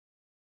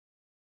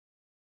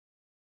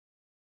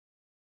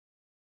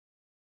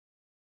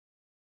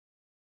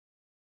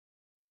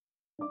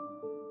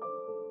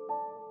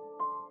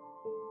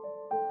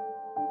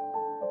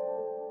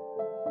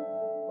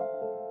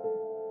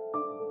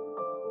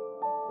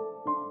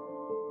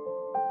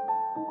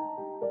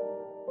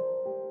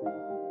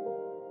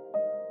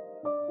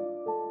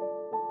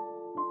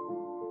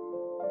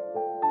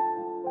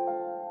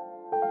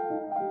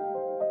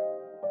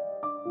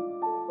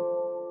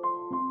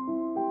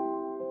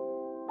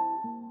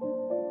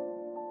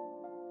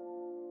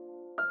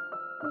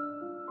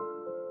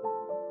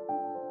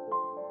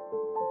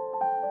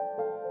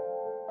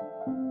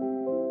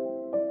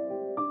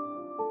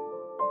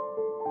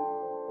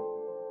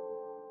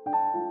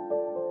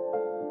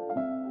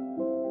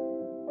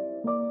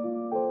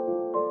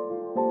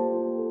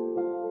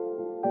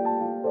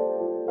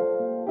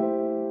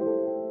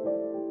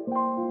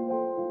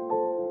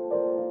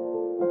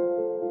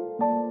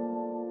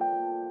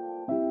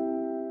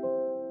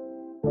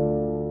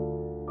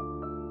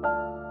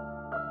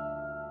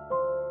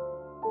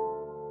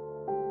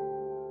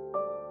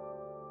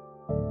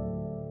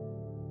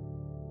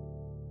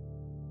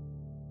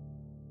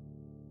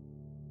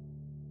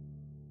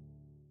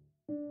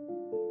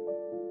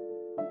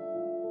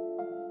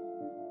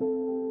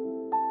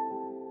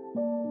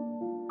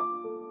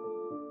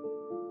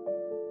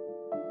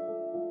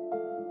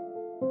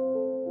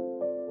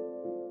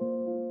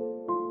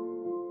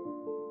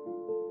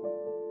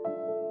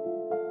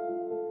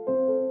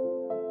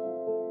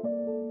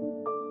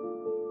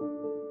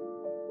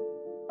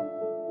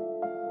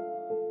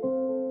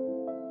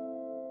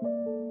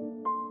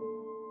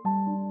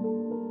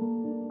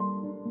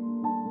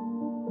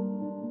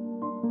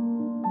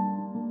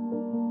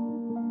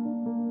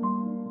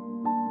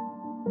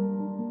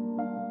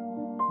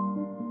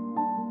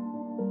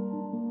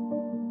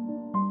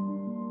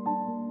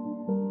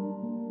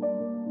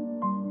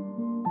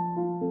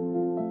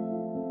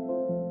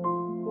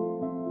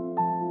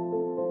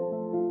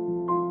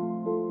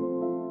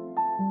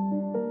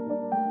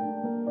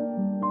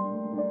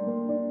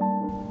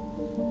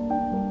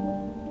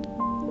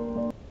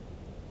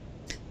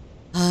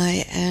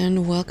Hi,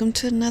 and welcome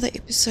to another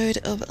episode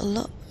of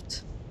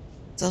Aloft.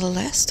 So the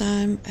last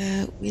time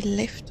we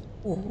left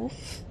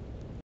off,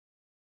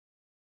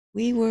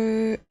 we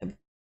were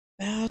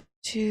about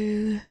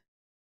to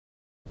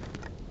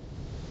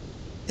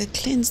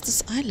cleanse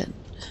this island.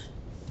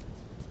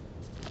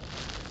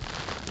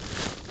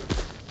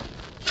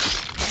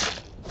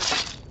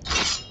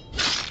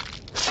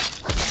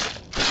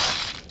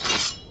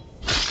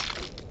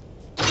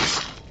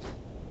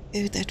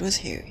 Oh, that was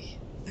Harry.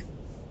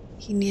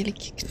 He nearly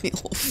kicked me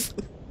off.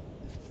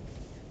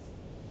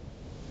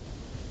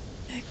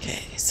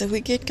 Okay, so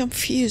we get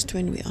confused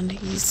when we're on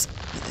his...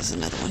 Oh, there's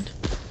another one.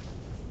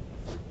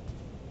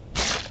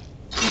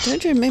 I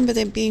don't remember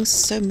there being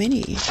so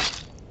many.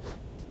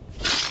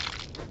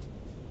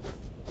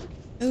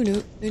 Oh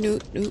no, no, no,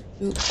 no,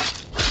 no.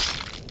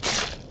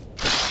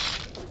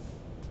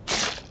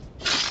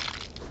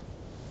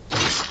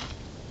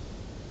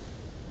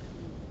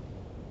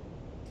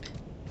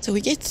 So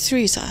we get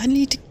through, so I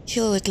need to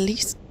kill at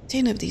least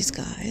 10 of these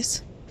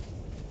guys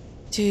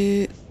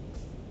to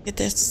get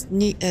this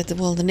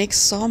the next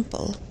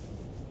sample.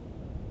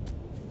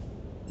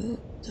 Ooh,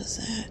 what does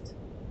that?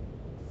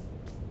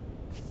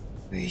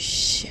 Very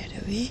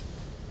shadowy.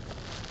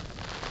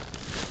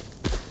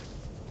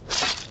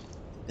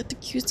 Got the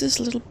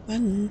cutest little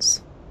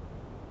buns.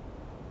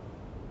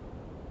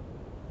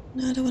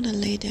 No, I don't want to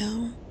lay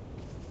down.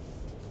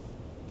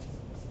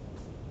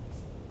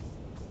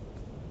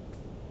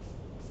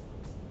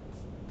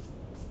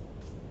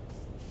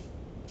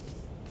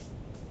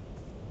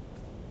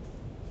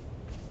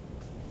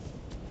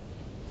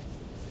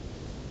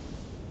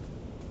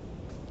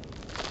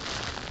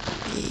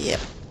 Yep.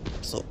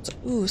 So,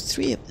 ooh,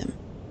 3 of them.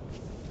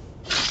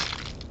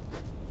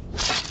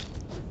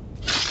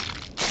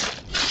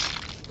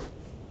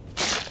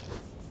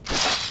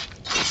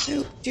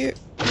 Oh dear,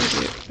 oh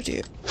dear, oh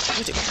dear,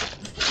 oh dear.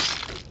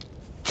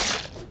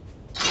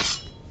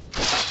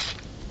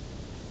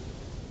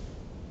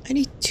 I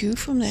need 2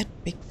 from that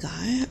big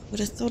guy. I would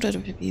have thought it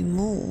would be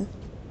more.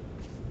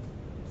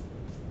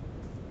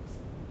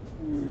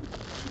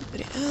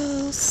 Anybody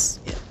else?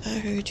 Yeah, I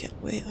heard you.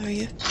 Where are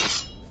you?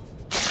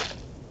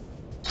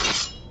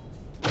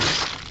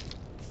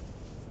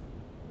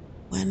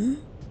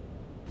 One.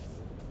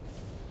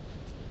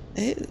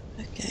 Oh,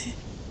 okay.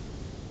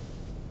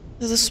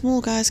 So the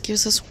small guys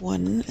gives us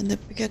 1 and the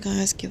bigger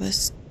guys give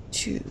us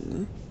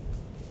 2.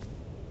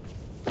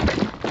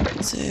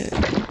 So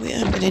we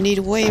are going to need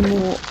way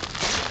more.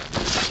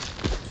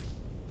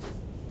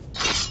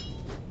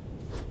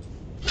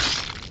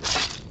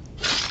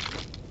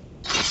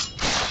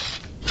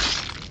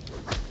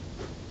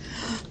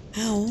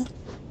 Ow.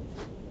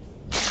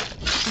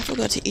 I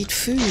forgot to eat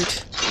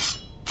food.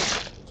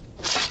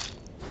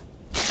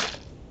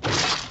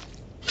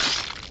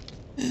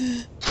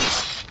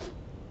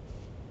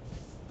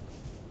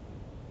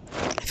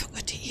 I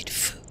forgot to eat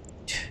food.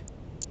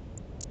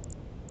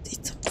 Let's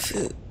eat some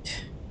food.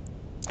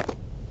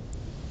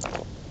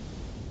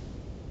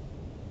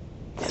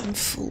 I'm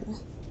full.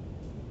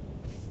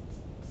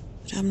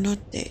 I'm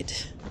not dead.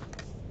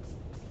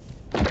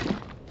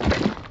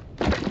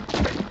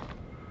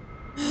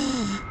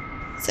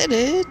 Is that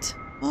it?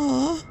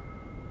 Oh.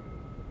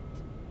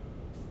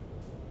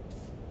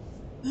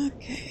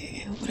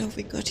 Okay, what have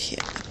we got here?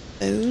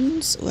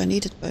 Bones? Oh, I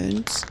needed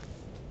bones.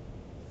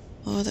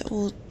 Oh, they're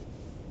all... What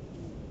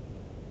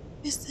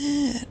is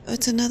that? Oh,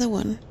 it's another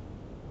one.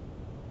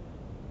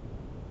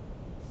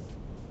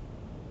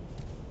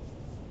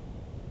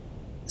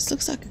 This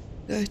looks like a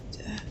goat.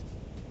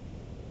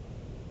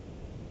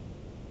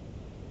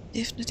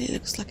 Definitely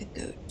looks like a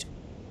goat.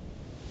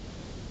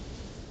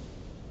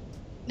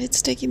 Let's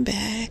take him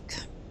back.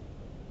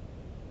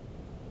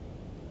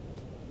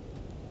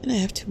 And I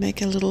have to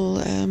make a little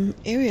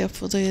area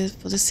for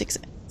the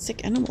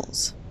sick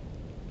animals.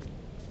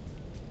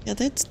 Yeah,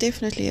 that's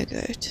definitely a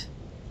goat.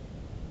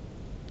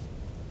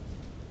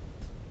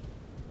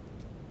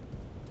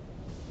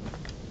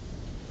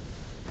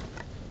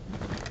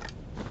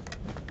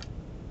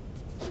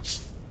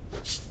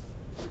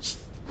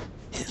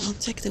 Yeah, I'll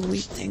take the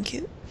wheat, thank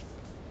you.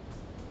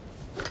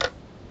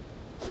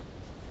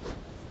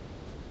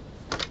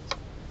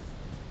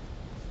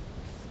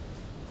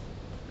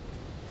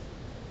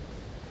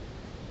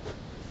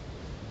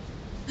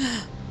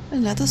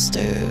 Another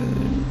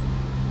stone.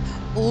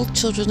 All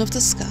children of the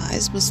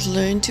skies must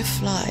learn to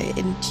fly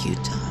in due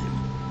time.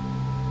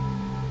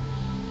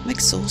 I'm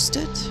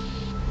exhausted.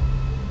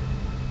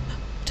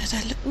 Did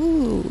I look?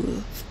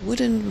 Ooh,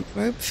 wooden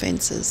rope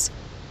fences.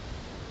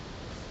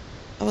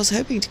 I was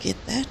hoping to get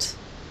that.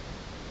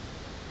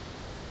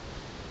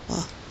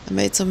 Oh, I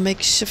made some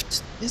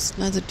makeshift. There's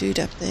another dude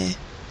up there.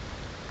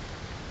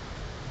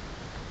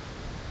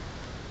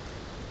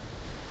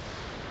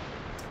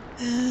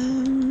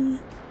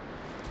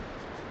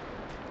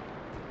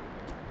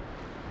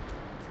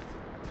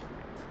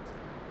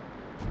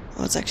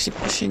 Oh, it's actually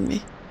pushing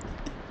me.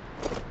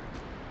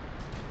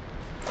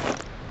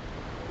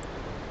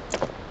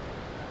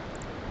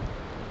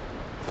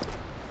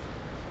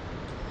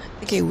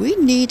 Okay, we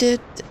needed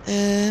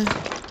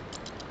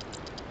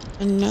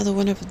another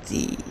one of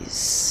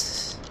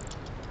these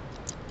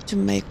to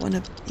make one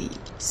of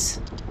these.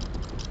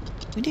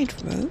 We need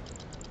rope.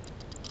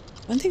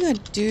 One thing I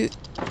do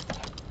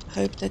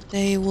hope that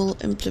they will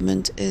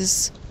implement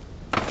is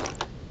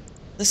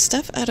the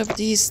stuff out of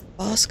these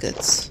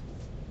baskets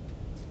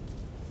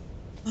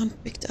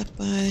aren't picked up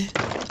by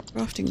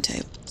crafting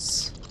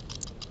tables.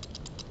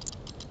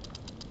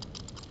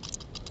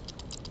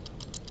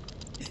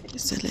 Okay,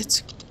 so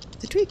let's...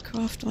 Did we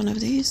craft one of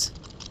these?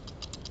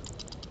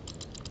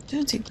 I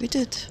don't think we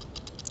did.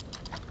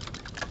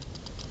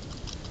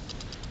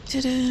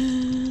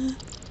 Ta-da!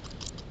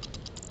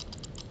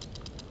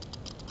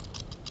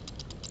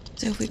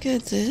 So if we go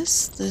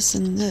this, this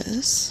and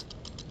this,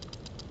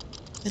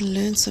 and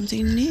learn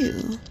something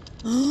new.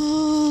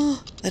 Oh,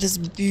 that is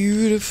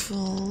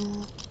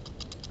beautiful.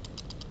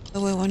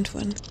 Oh, I want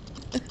one.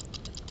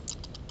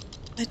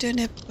 I don't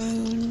have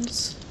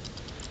bones.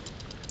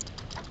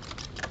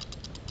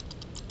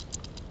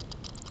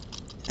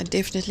 I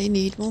definitely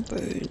need more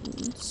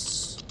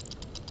bones.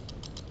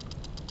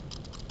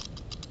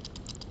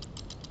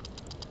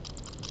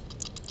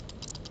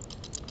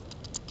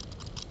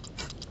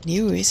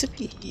 New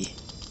recipe.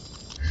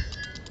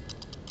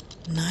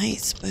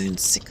 Nice bone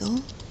sickle.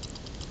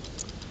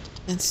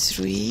 And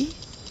 3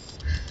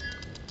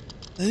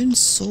 bone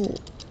saw.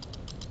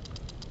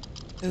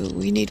 Oh,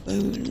 we need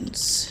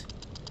bones.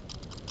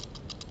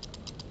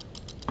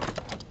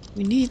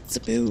 We need the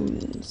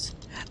bones.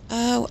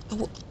 I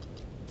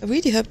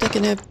really hope they're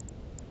gonna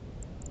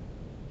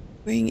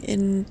bring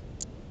in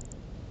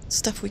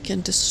stuff we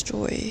can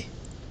destroy.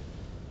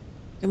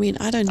 I mean,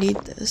 I don't need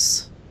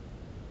this.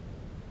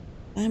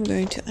 I'm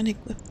going to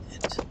unequip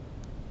that.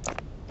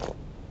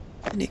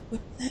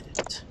 Unequip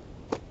that.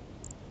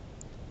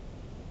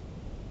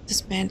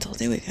 Dismantle.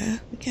 There we go.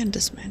 We can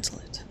dismantle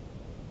it.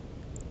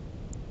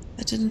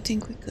 I didn't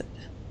think we could.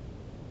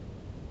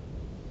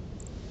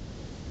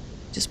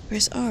 Just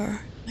press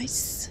R.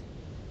 Nice.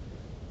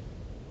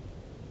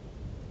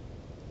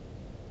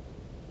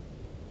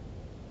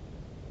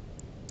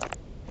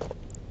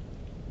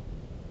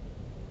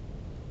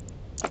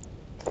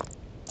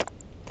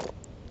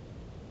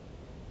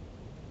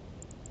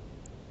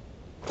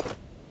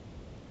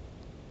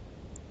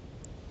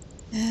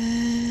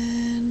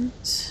 And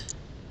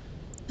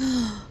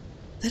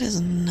that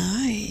is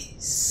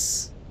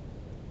nice.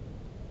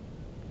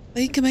 Oh,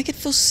 you can make it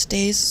for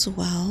stairs as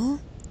well.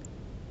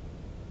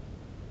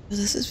 Oh,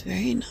 this is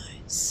very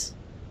nice.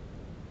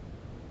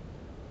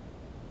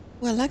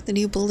 Well, I like the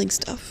new building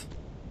stuff.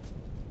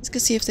 Let's go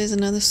see if there's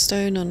another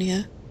stone on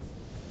here.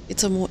 Get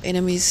some more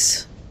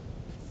enemies.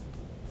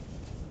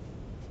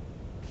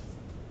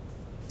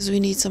 Because we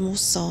need some more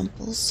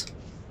samples.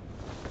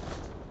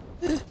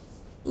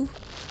 Ooh.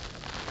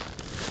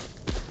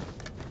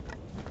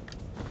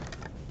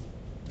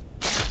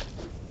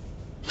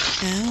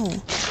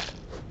 Ow.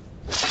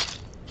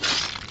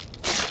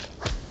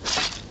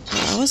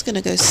 Well, I was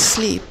gonna go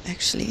sleep,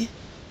 actually.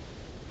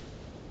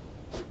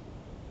 'Cause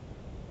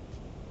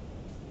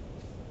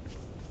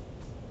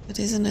But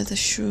there's another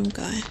shroom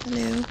guy.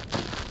 Hello.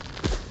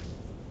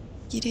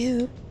 Get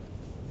up.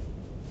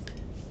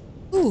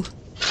 Ooh.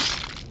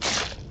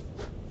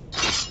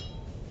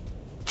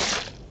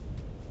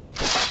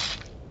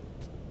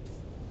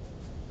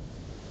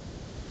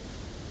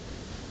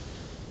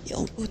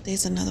 Oh,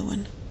 there's another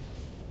one.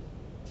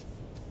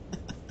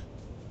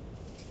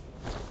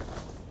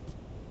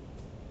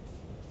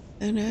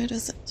 Oh no, it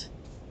isn't.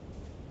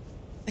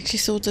 Actually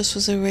thought this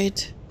was a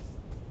red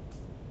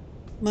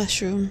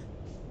mushroom.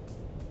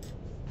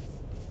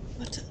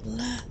 But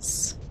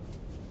alas.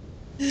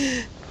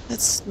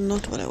 That's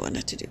not what I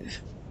wanted to do.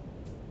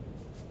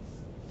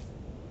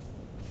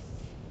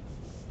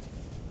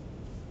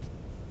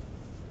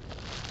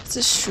 Is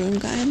this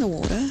shroom guy in the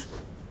water?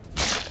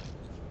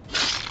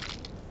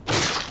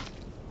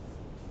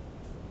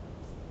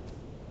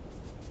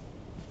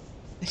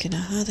 Okay,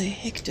 now how the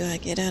heck do I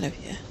get out of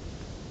here?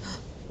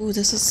 Oh,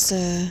 this is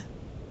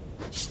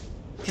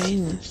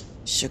cane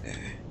sugar.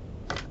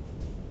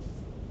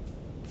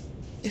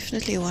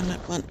 Definitely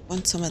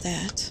want some of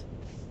that.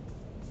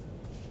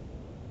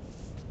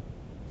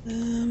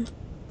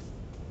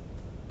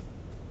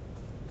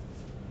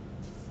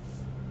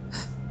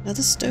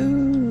 Another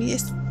stone,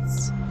 yes.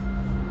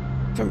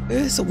 From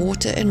earth,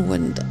 water, and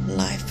wind,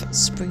 life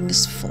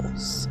springs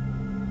forth.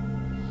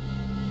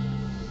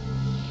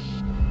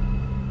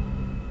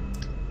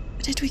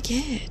 What did we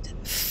get?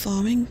 A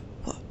farming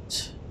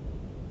pot.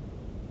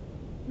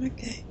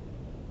 Okay.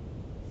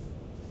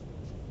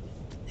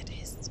 It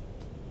is.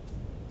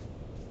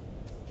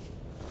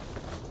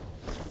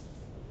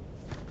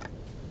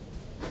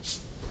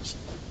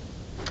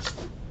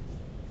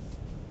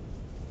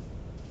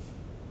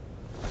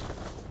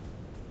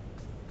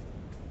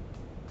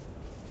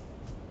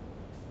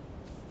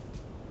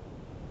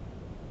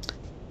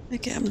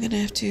 Okay, I'm gonna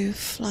have to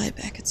fly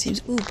back, it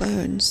seems. Oh,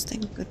 bones,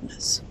 thank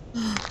goodness.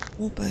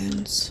 More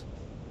bones.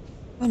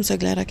 I'm so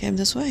glad I came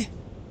this way.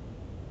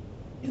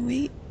 Can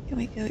we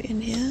go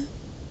in here?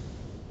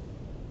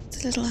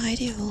 It's a little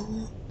hidey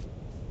hole.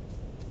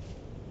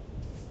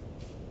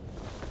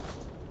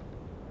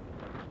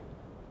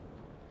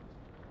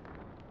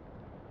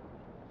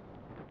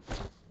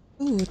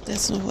 Ooh,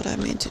 that's not what I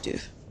meant to do.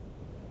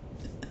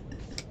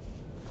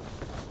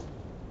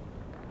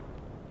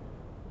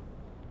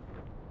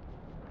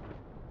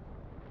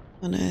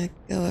 I'm gonna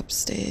go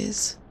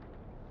upstairs.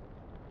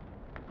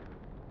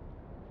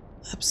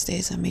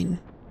 Upstairs, I mean,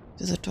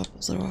 to the top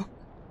of the rock.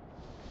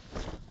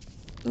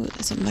 Ooh,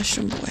 there's a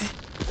mushroom boy.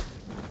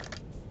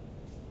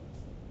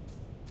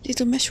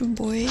 Little mushroom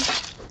boy.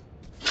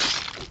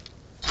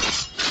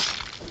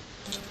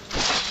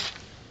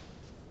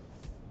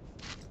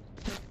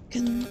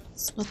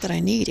 It's not that I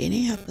need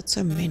any, I've got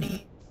so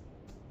many.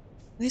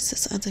 Where's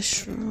this other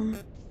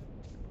shroom?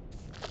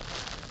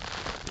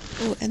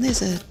 Oh, and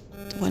there's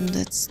one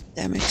that's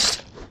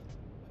damaged.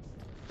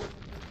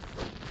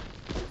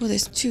 Oh,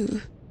 there's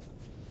two.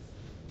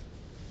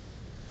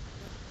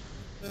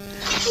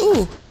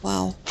 Ooh,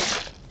 wow.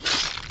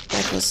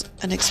 That was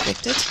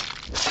unexpected.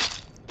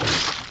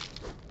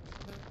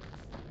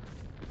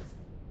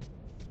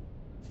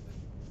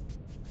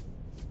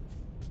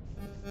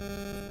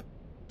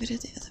 Where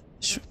did the other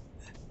mushroom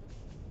go?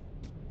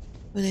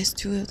 Oh, there's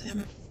two of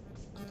them.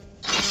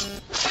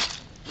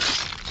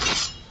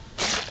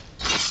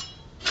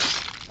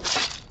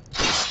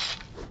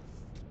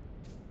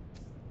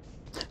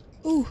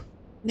 Ooh,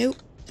 nope,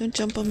 don't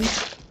jump on me.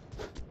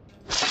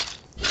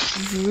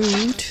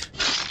 Rude.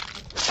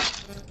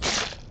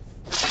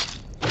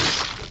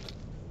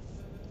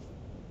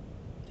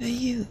 What are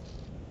you?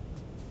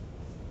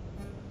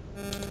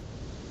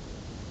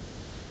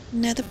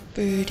 Another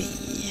birdie.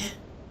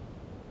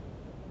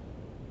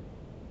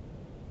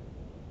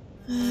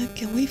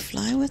 Can we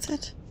fly with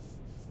it?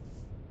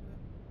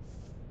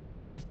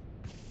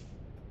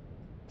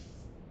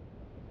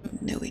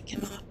 No, we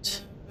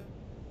cannot.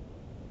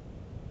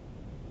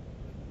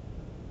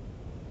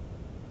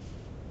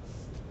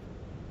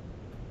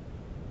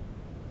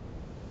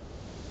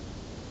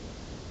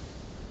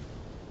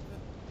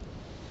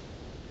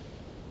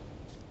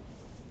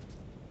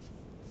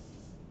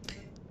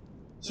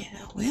 Yeah,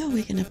 where are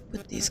we gonna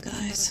put these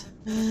guys?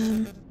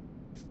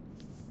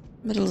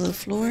 Middle of the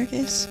floor, I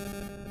guess.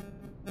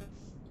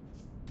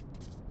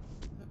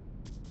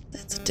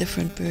 That's a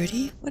different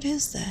birdie. What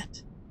is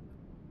that?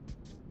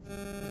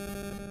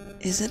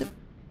 Is it a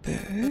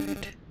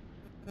bird?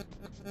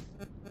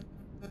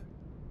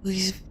 Oh,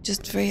 he's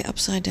just very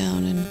upside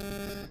down and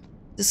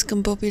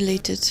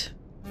discombobulated.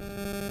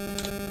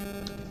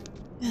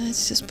 Yeah,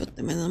 let's just put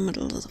them in the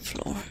middle of the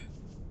floor.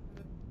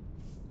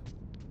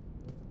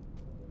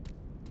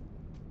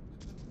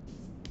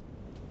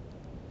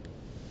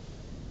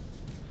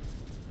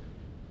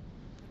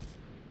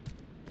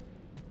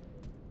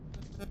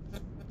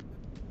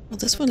 Well,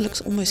 this one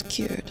looks almost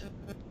cured,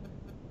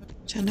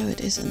 which I know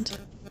it isn't.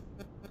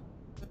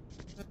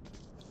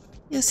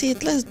 Yeah, see, it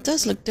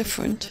does look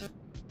different.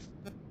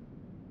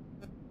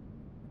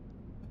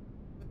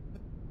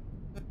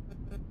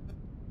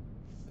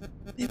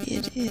 Maybe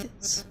it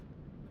is.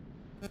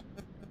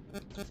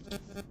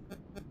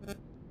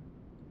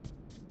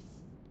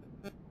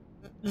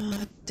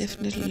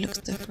 definitely looks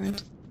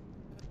different.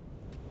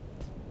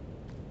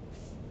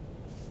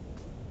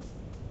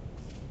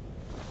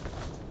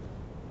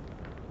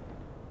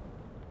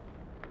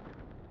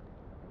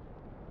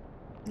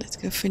 Let's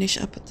go finish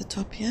up at the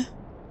top here,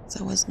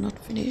 because I was not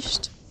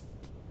finished.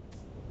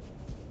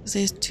 Because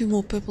there's 2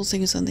 more purple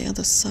things on the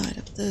other side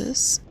of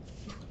this.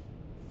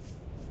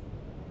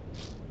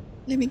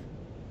 Let me...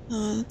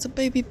 Oh, it's a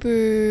baby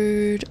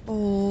bird.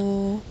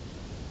 Oh,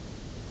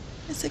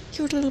 it's a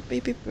cute little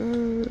baby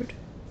bird.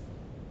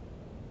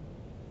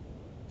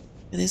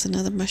 And there's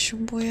another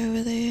mushroom boy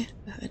over there.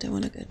 Oh, I don't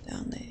want to go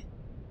down there.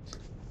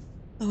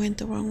 I went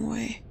the wrong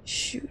way.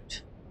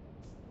 Shoot.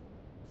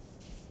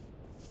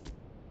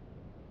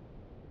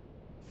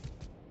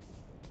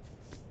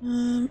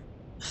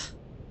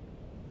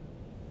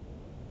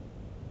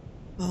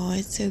 Oh,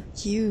 it's so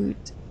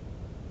cute.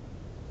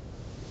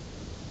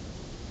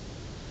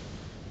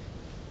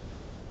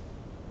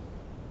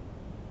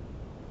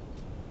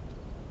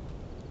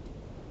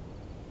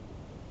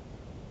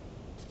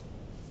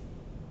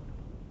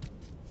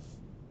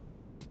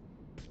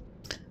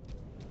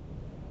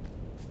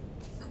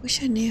 I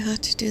wish I knew how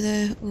to do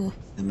the... Oh,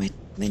 I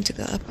meant to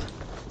go up.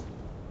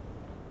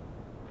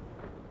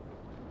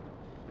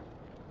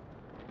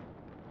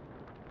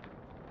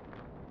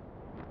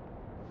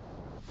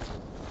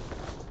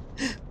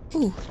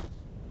 Oh,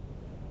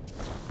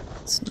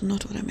 that's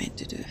not what I meant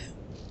to do.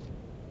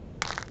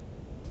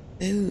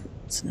 Oh,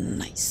 it's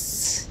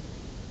nice.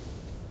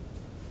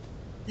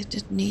 I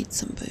did need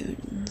some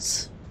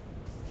bones.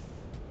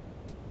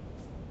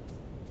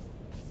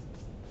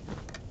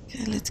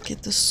 Okay, let's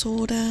get the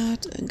sword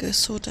out and go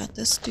sort out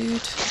this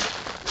dude.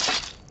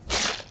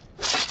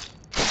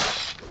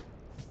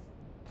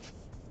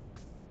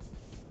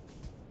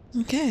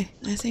 Okay,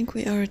 I think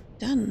we are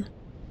done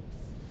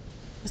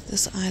with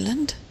this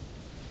island.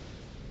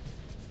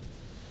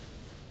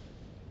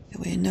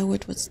 We know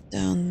what was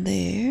down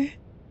there.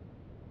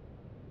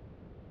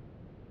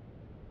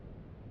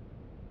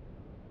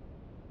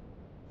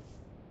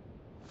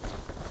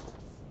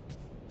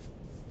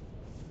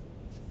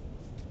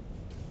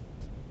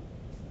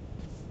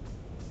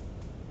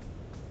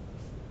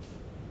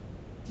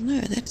 No,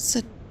 that's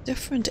a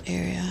different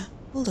area.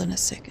 Hold on a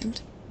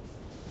second.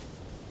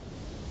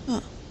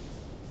 Oh.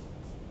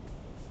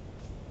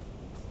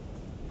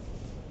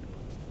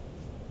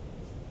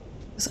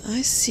 Because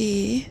I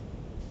see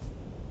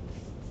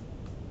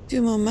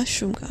 2 more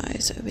mushroom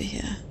guys over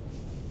here.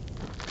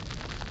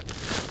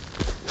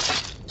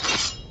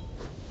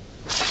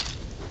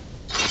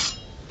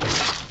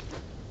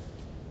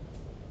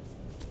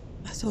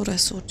 I thought I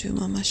saw 2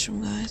 more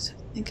mushroom guys.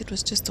 I think it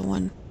was just the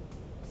one.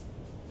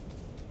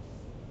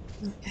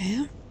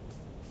 Okay.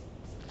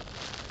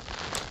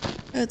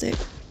 Oh, there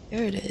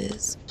it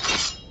is.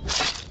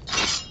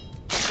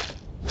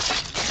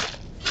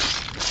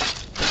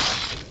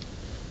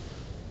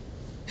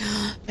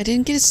 I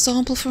didn't get a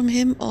sample from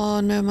him. Oh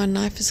no, my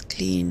knife is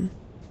clean.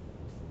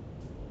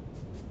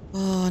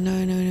 Oh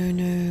no, no, no,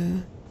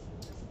 no.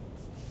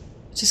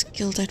 I just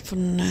killed that for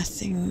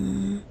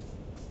nothing.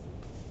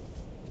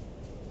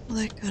 Well,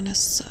 that kind of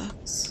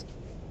sucks.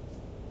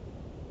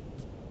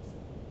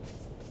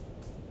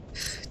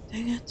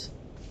 Dang it.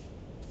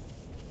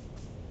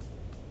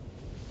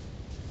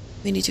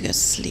 We need to go to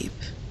sleep.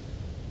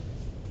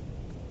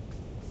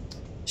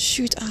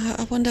 Shoot,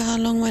 I wonder how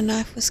long my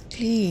knife was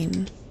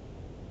clean.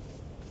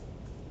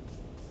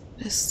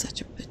 That's such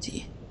a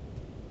pity.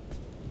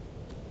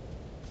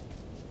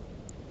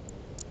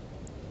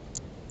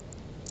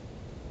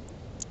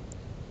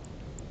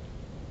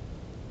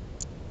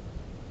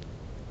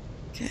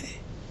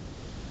 Okay.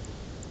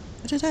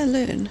 What did I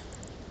learn?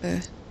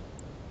 Oh.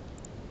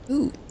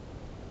 Ooh.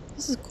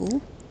 This is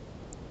cool.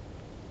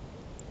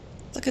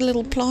 It's like a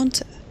little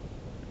planter.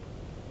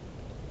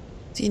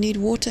 So you need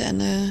water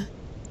and a...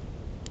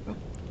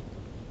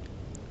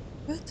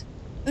 What?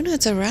 Oh no,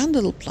 it's a round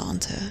little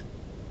planter.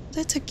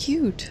 That's so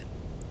cute.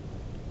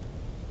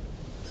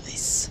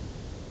 Nice.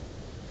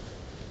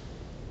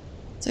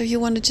 So you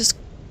want to just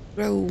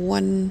grow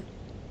one...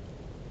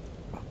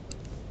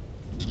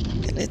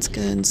 Okay, let's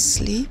go and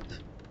sleep.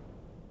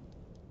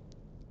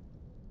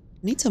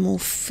 I need some more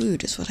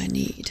food is what I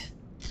need.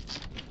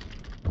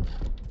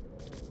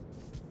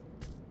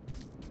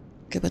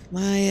 Okay, but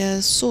my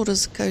sword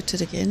is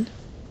coated again.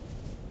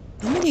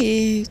 How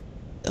many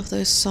of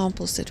those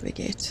samples did we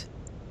get?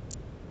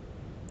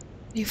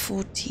 Only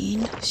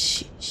 14.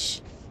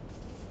 Sheesh.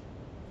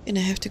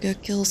 Gonna have to go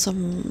kill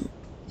some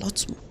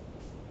lots more.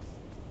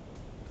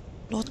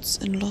 Lots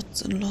and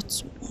lots and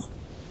lots more.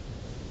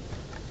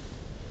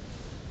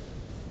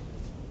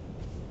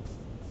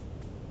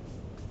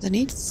 I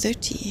need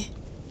 30.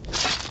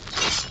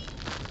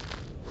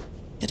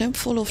 Yeah, don't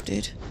fall off,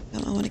 dude.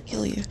 I want to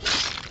kill you.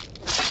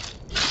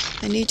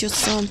 I need your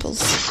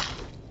samples.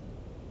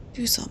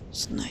 2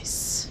 samples.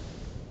 Nice.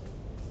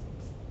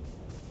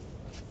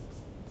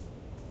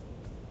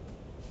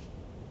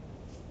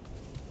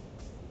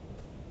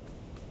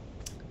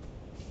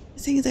 I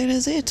think that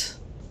is it.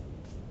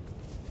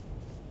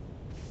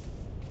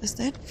 Is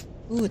that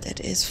Oh, that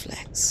is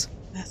flax.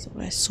 I thought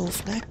I saw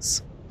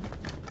flax.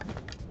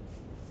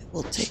 I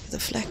will take the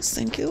flax,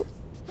 thank you.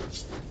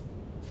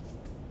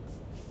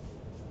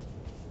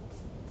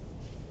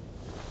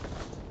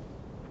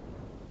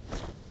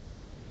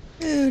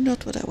 Oh,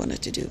 not what I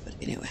wanted to do, but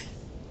anyway.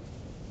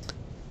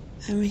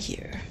 I'm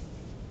here.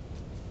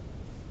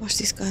 Gosh,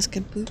 these guys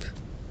can poop.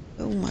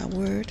 Oh my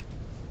word.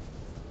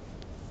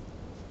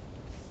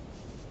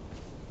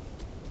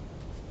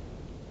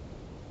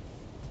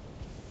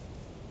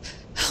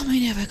 How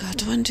many have I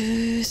got? 1,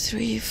 2,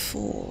 3,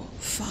 4,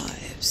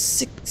 5,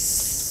 6,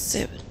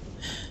 7.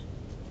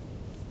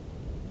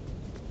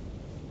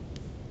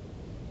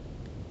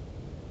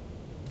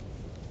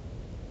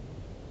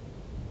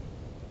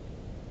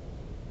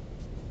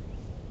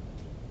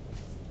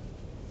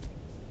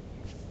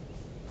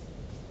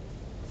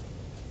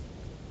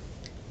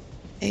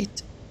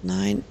 Eight,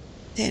 9,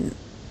 10.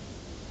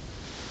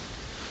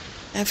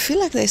 I feel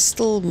like they're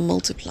still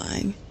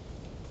multiplying.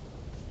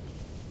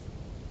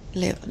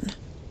 11.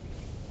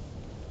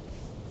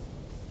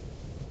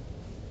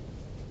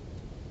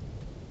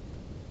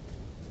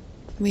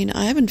 I mean,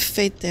 I haven't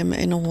fed them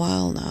in a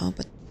while now,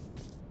 but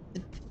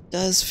it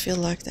does feel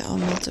like they are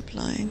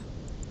multiplying.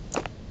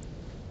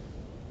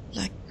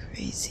 Like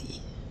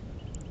crazy.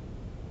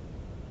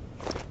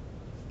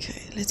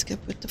 Okay, let's go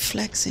put the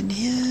flax in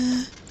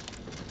here.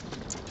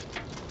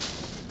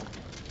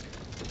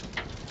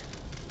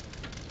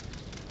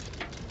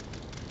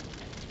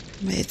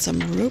 Made some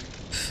rope.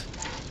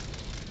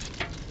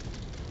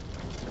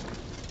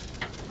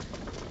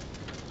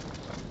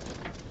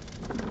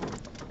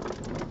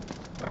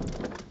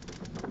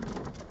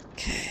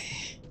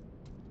 Okay.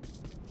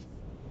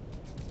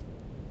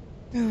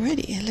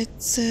 Alrighty,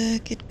 let's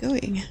get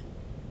going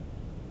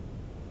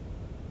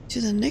to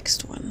the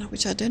next one,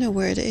 which I don't know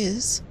where it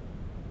is.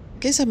 I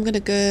guess I'm gonna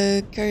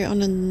go carry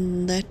on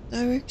in that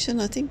direction.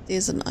 I think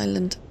there's an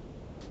island.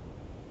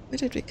 Where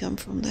did we come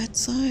from? That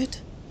side?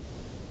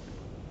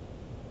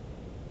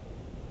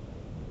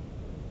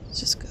 Let's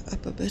just go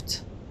up a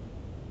bit.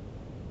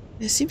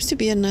 There seems to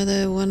be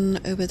another one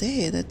over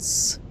there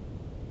that's...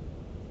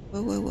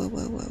 Whoa, whoa, whoa,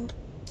 whoa, whoa.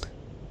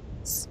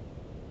 It's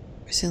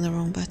pressing the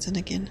wrong button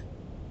again.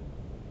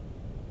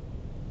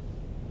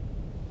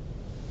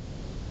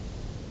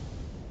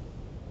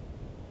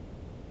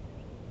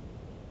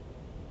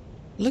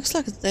 Looks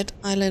like that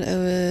island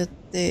over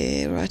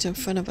there, right in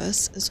front of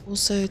us, is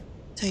also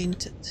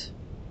tainted.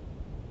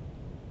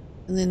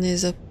 And then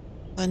there's a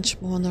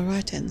bunch more on the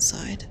right-hand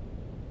side.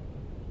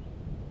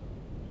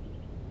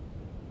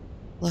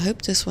 Well, I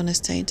hope this one is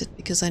tainted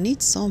because I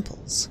need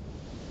samples.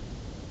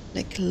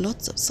 Like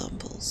lots of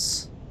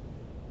samples.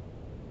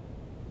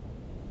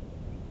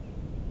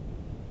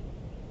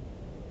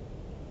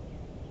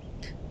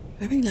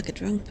 Driving like a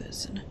drunk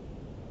person.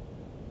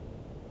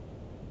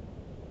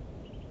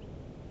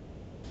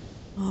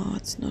 Oh,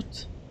 it's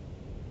not.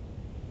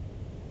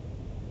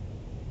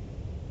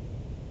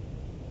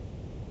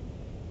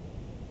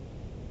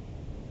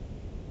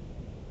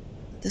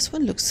 This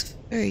one looks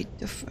very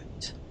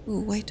different. Oh,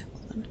 wait,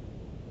 hold on.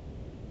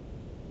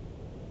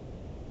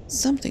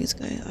 Something's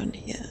going on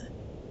here.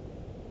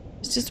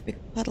 It's just a big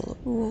puddle.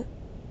 Oh,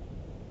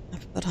 I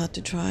forgot how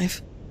to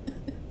drive.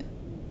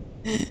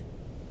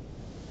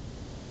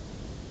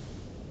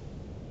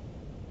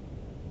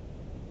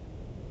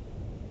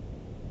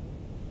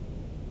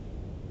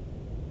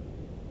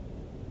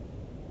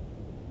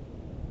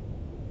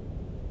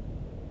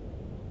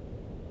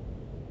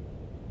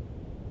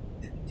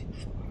 Too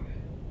far.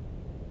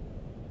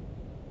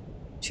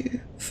 Too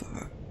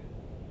far.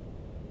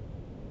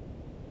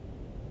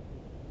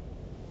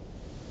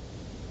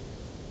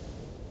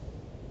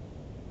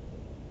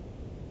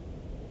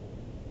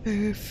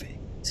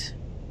 Perfect.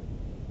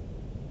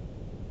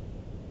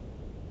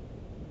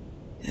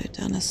 Go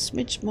down a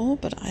smidge more,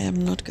 but I am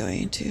not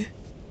going to.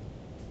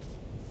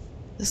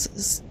 This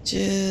is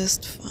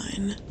just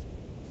fine.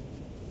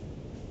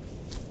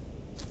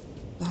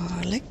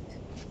 Garlic.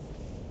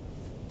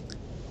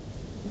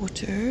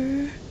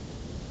 Water.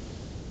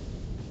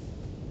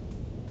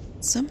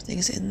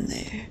 Something's in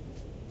there.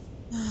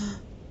 Ah,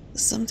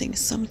 something.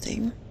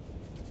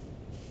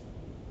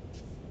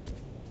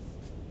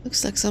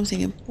 Looks like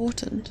something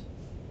important.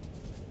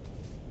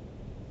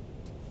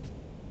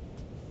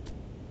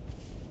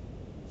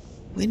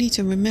 We need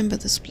to remember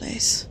this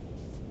place.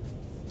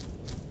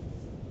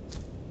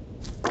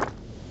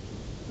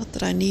 Not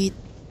that I need...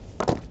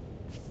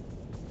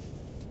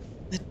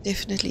 I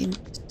definitely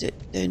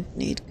don't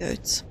need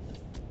goats.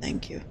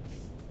 Thank you.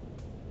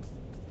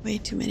 Way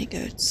too many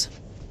goats.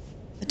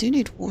 I do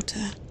need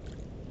water.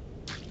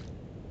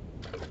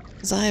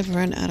 Because I have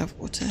run out of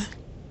water.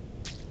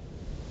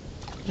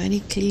 But I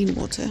need clean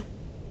water.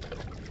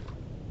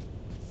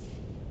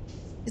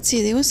 Let's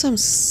see, there were some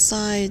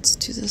sides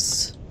to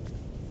this.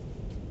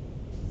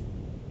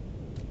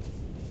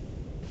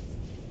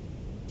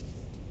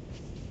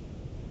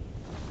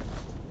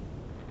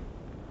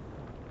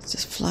 Let's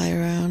just fly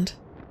around.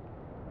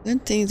 I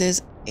don't think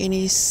there's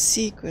any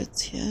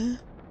secrets here.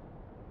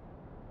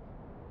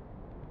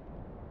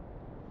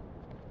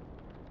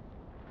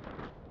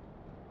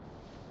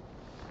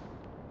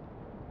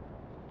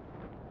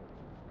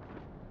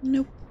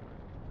 Nope.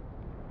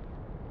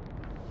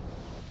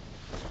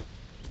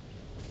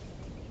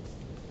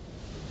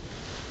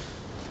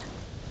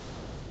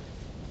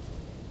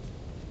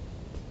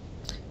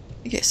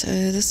 Okay, so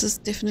this is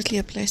definitely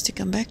a place to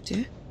come back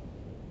to.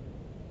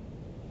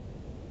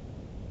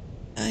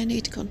 I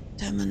need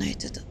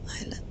contaminated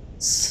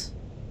islands.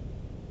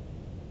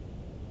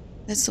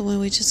 That's the one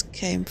we just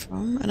came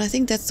from, and I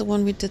think that's the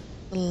one we did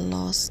the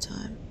last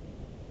time.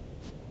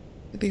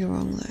 Could be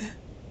wrong though.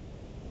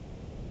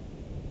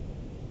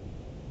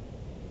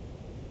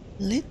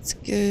 Let's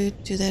go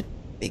to that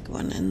big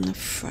one in the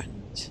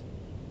front.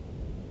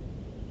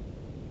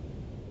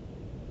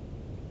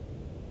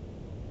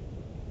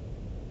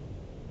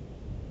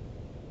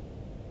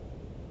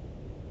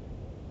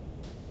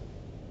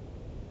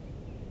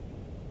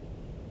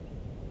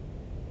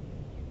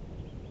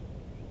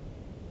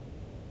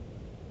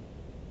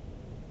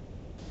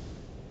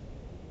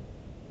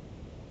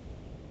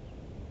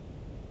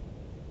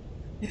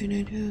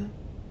 No.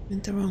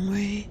 Went the wrong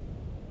way.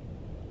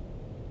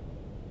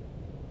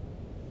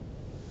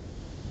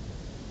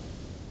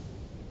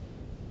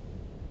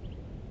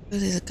 Oh,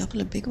 there's a couple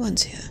of big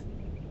ones here.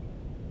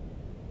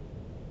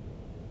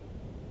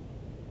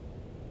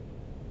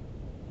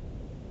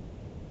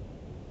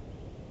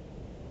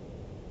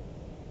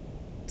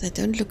 They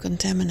don't look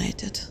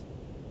contaminated,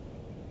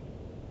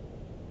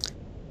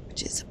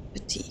 which is a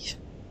pity.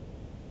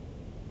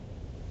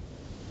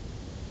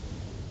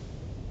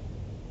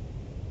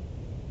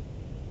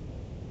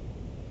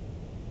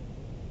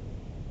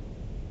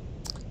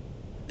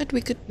 But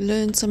we could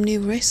learn some new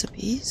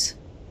recipes.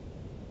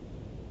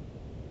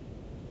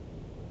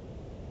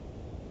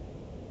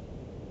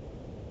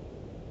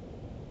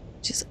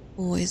 Which is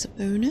always a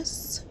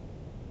bonus.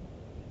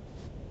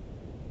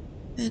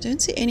 I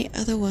don't see any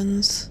other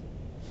ones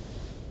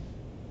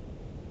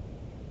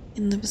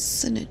in the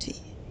vicinity.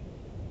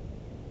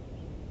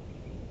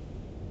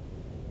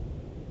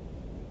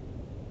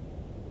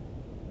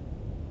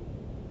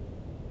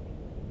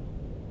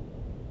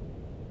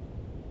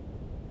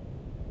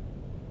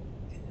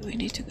 We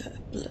need to go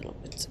up a little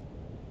bit.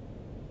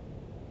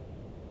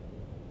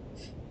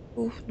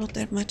 Oh, not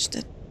that much.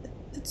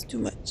 That's too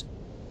much.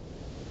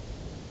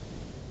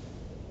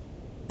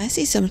 I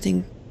see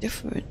something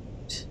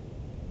different.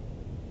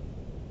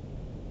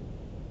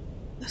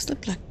 Those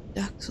look like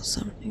ducks or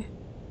something.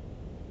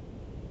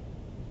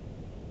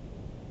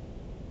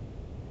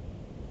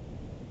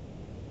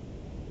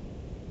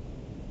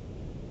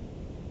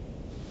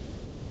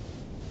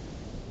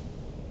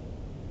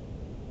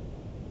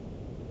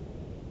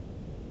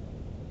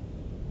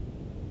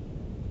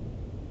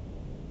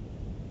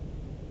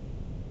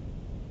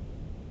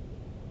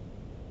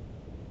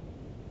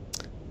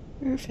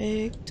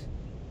 Perfect.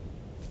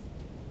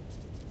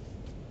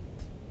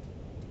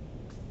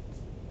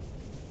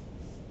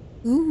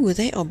 Ooh,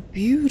 they are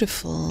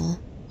beautiful.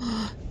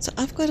 So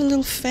I've got a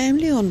little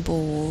family on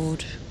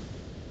board.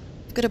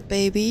 I've got a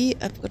baby,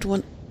 I've got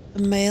a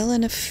male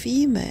and a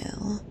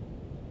female.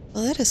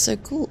 Oh, that is so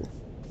cool.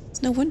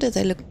 It's no wonder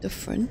they look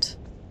different.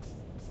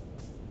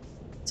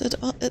 So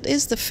it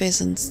is the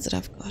pheasants that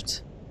I've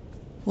got.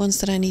 Ones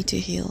that I need to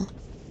heal.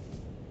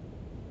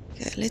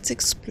 Okay, let's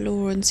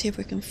explore and see if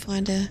we can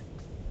find a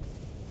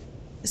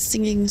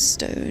singing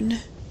stone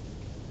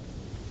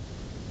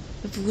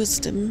of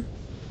wisdom.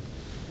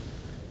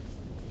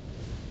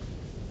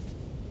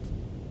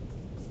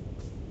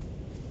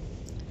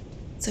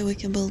 So we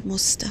can build more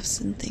stuffs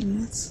and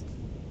things.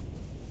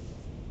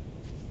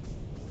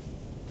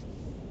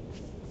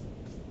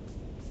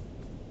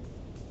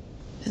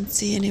 Don't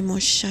see any more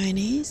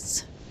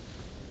shinies.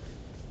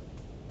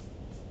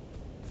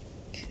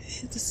 Okay,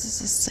 this is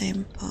the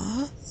same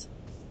path.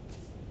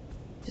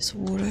 Just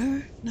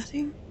water,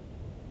 nothing.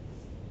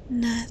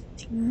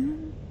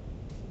 Nothing.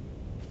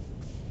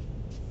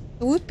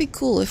 It would be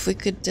cool if we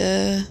could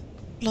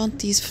plant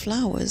these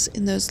flowers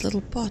in those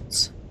little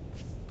pots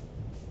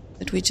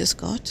that we just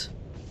got.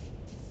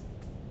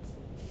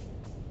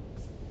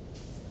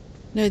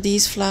 You know,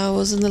 these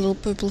flowers and the little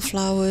purple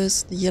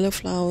flowers, the yellow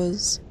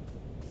flowers.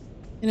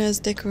 You know,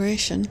 as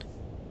decoration.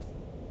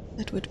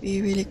 That would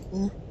be really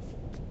cool.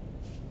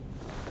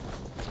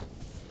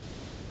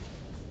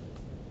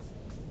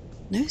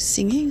 No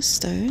singing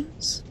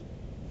stones?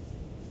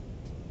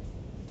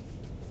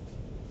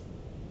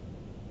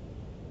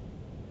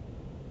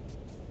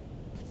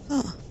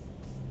 Oh.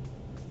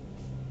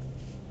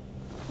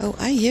 Oh,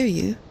 I hear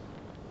you.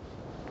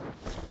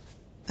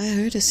 I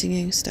heard a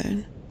singing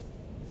stone.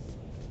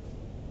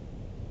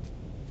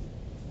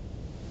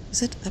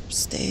 Is it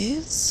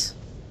upstairs?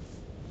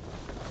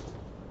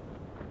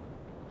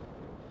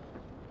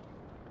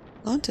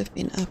 Can't have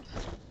been up.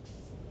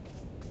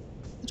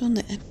 Is it on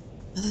the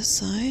other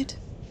side?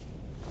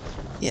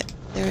 Yeah,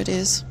 there it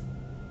is.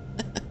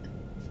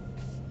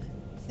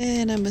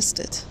 And I missed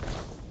it.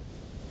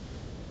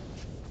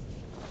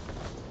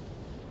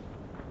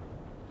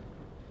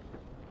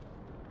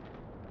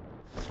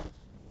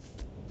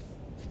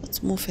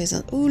 Lots more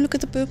pheasant. Oh, look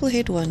at the purple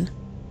head one.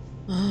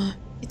 Ah,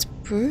 it's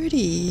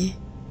pretty.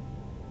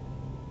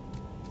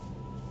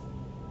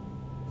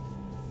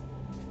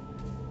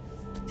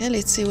 Okay,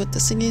 let's see what the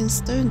singing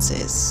stone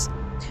says.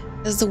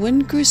 As the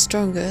wind grew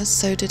stronger,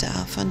 so did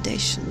our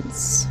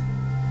foundations.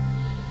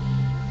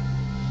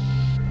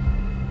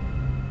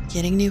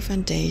 Getting new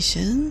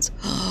foundations.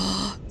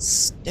 Oh,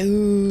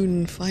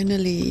 stone,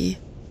 finally.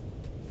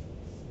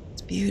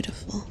 It's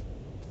beautiful.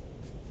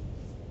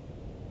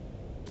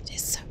 It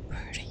is so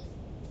pretty.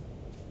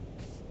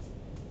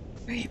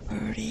 Very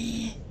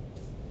pretty.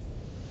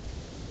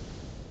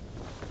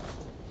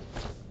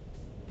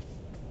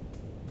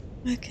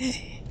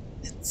 Okay,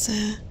 let's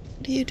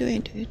what are you doing,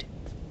 dude?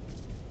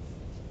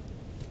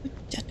 What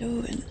you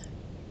doing?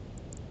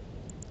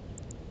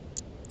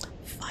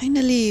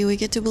 Finally, we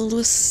get to build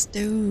with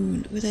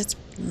stone. Oh, that's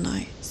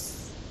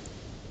nice.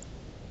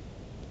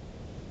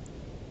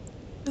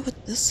 Look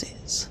what this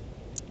is.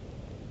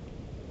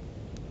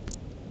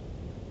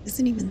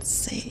 Doesn't even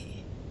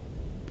say.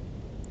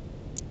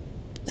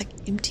 Like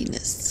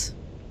emptiness.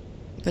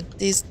 But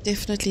there's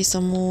definitely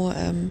some more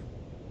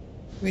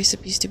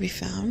recipes to be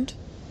found.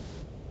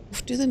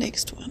 Off to the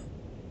next one.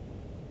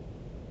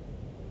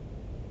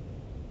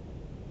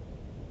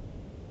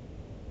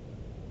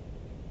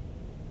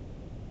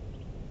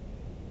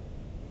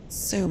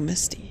 So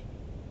misty.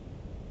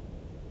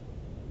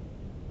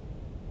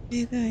 Where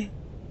are you going?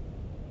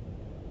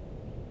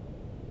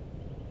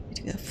 Need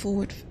to go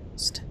forward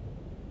first.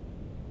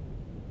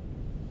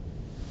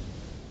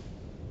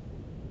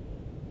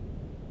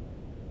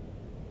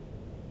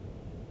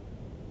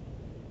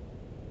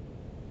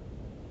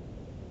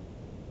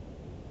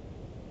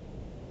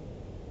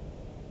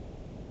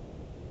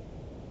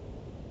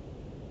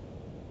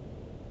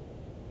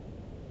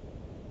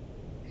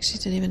 Actually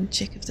didn't even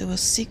check if there were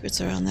secrets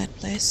around that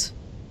place.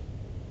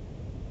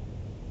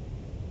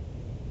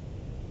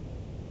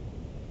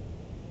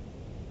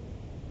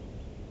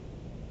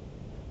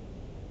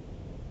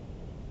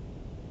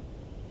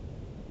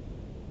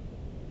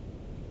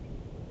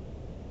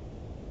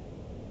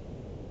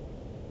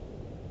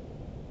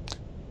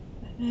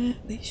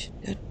 We should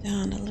go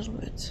down a little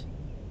bit.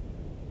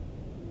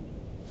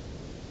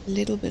 A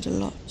little bit, a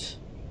lot.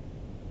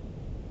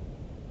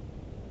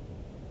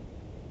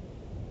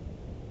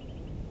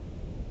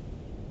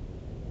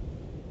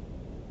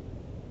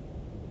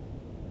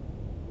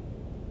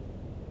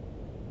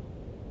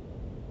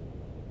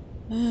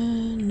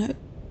 No,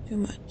 too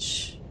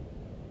much.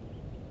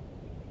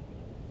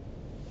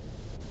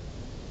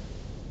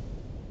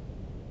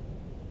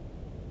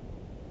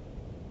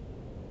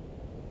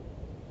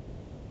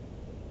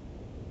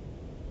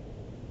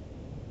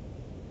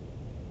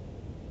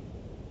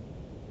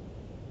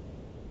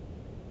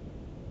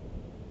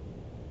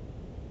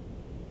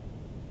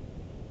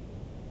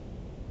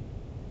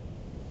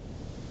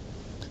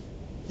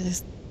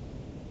 There's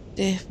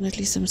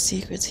definitely some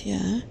secrets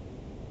here.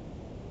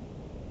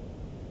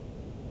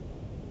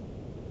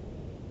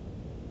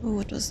 Oh,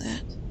 what was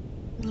that?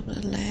 A little bit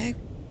of lag.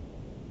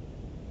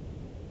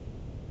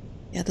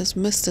 Yeah, this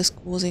mist is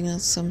causing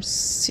us some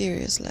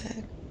serious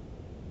lag.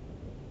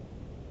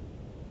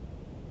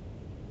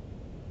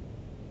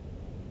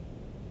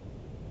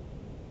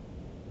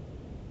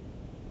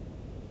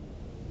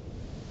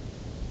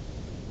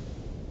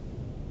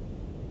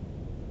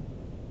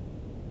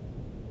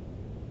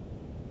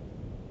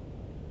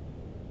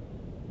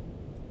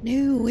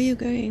 No, where are you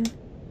going?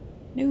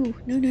 No,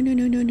 no, no, no,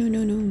 no, no, no,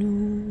 no, no,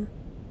 no.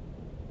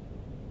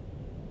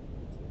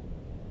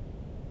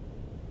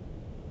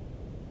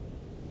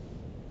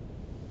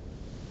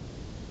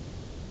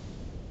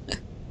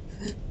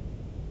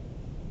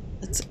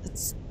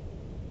 It's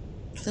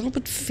a little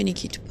bit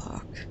finicky to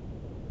park.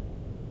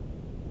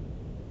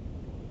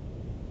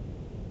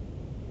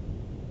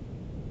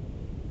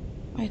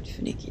 Quite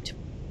finicky to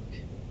park.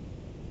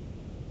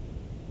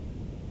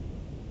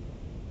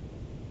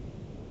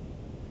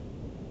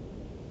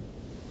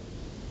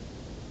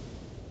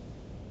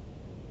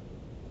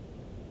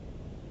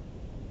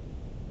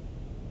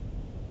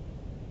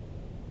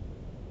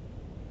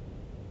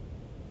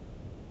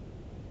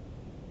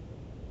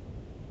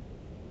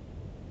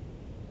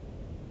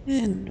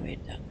 And we're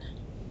done.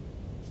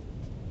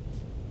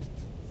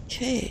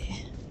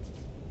 Okay.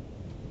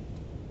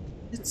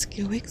 Let's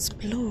go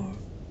explore.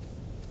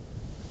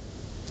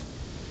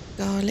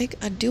 Garlic.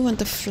 I do want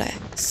the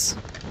flax.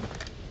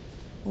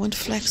 I want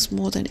flax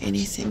more than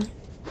anything.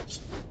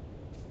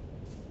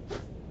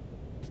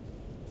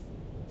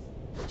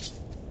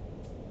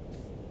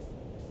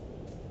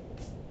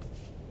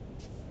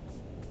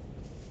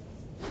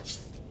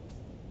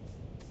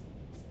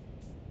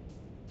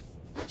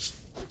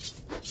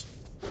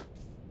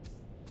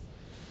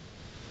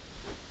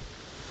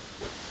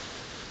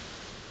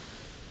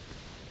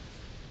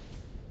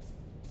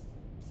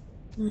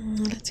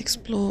 Let's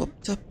explore up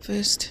top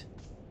first.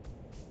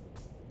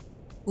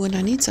 Oh, and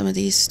I need some of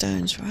these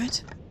stones,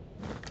 right?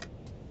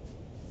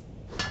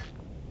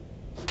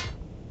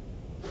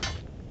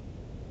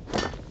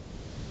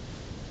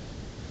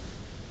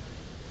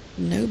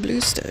 No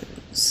blue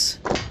stones.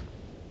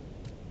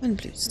 One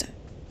blue stone.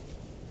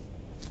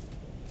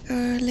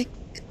 Garlic.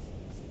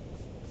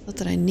 Not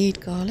that I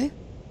need garlic.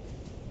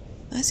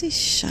 I see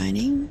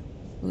shining.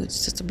 Oh,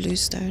 it's just a blue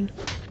stone.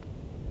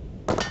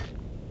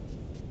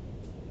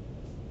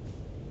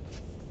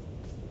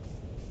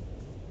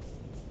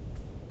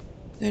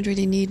 Don't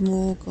really need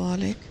more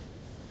garlic.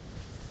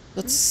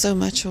 Got so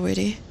much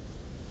already.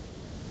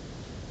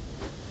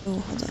 Oh,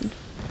 hold on.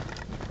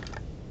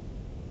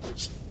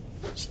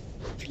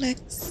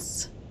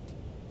 Flex.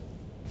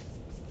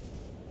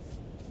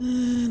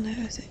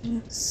 No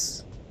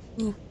things.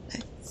 Oh,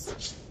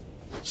 flex.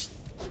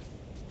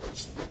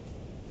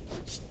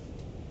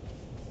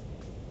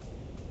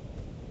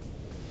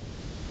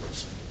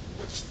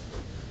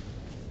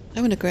 I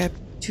don't want to grab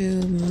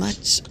too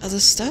much other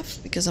stuff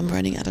because I'm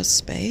running out of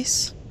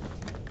space.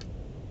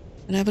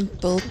 And I haven't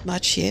built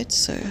much yet,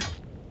 so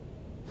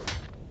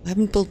I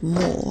haven't built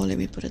more, let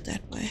me put it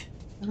that way.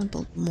 I haven't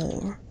built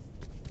more.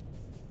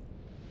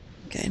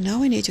 Okay, now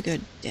we need to go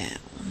down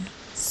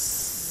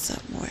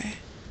somewhere.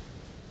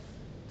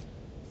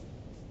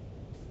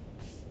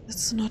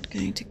 That's not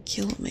going to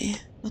kill me.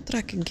 Not that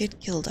I can get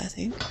killed, I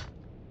think.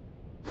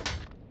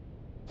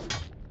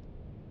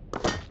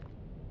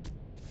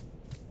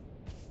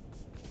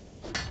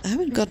 I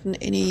haven't gotten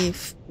any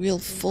real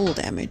full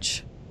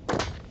damage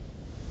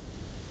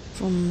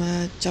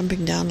from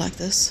jumping down like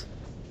this.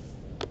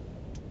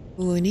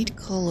 Oh, we need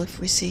coal if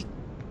we see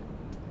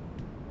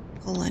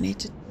coal. I need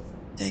to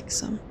take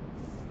some.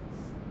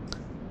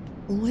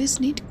 Always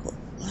need coal.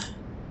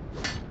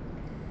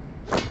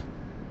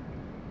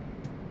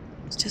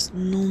 It's just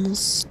normal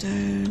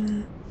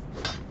stone.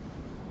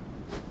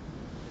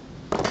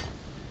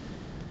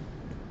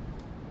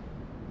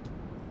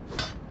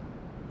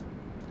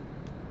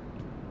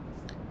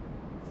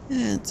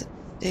 Yeah, it's a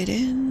dead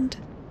end.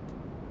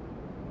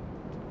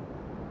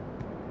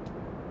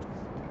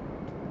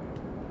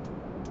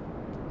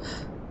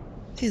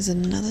 There's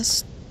another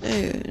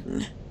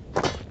stone.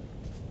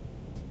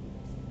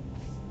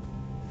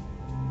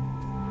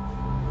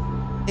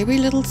 Every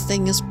little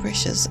thing is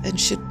precious and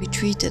should be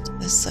treated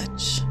as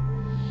such.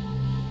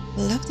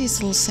 I love these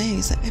little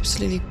sayings, they're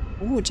absolutely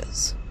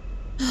gorgeous.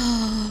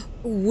 Ah,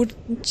 a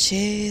wooden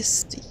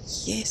chest,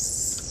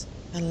 yes.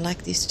 I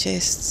like these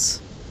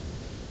chests.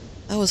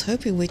 I was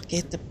hoping we'd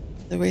get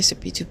the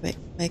recipe to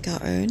make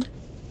our own.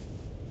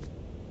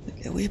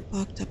 Okay, we're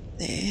parked up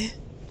there.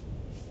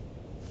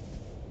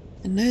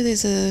 I know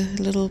there's a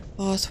little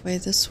pathway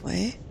this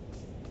way.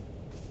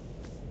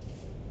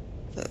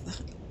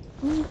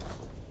 Ooh.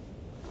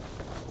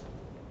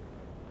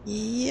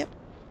 Yep,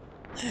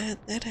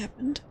 that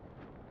happened.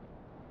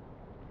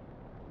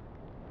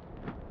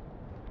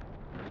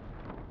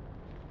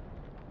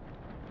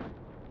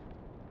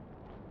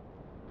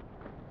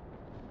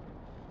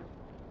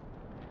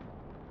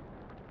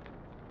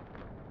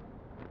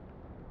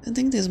 I don't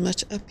think there's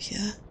much up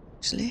here,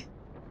 actually.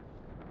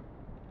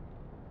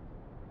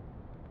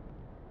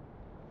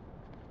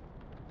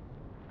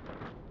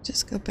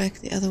 Just go back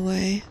the other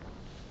way.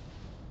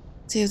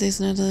 See if there's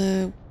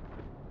another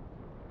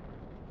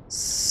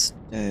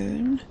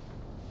stone.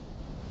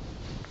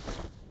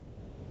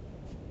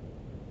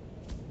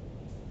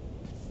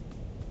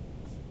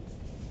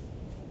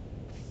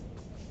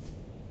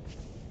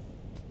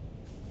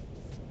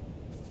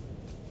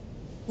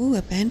 Ooh,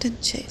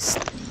 abandoned chest.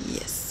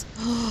 Yes.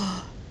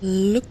 Oh,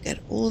 look at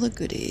all the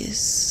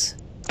goodies.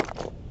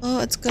 Oh,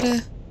 it's got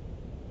a...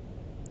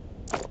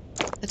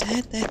 It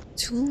had that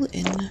tool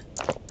in.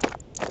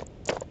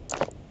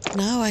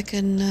 Now I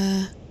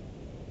can...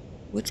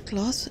 wood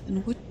cloth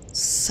and wood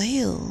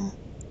sail.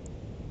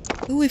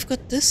 Oh, we've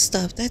got this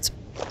stuff. That's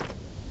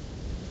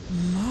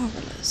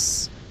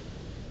marvelous.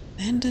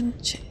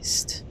 Abandoned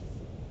chest.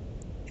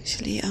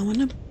 Actually, I want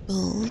to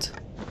build...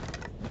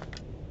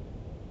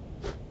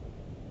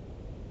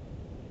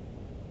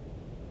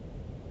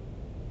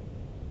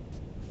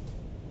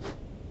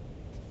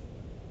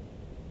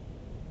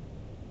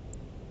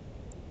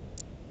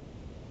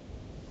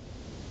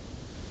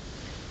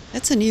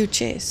 That's a new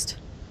chest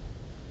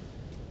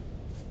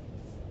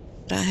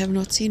that I have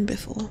not seen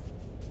before.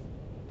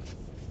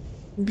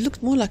 It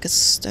looked more like a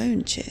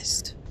stone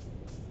chest.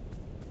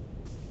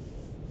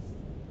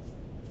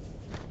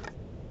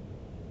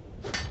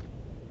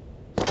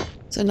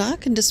 So now I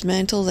can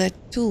dismantle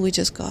that tool we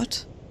just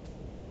got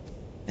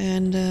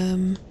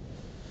and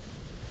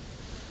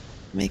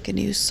make a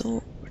new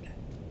sword.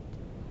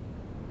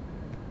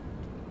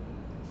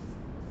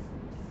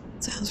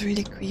 Sounds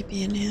really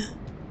creepy in here.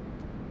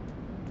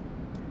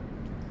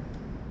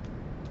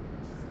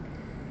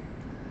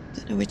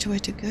 Don't know which way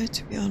to go,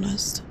 to be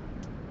honest.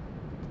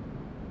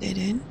 Dead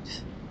end.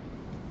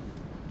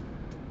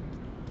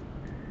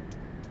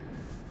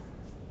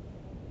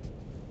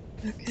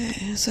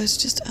 Okay, so it's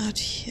just out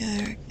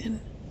here again.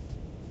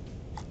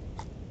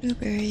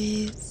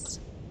 Blueberries.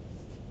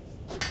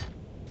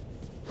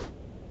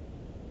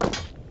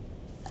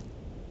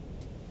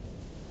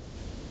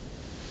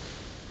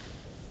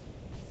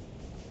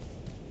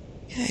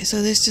 Okay,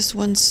 so there's just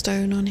one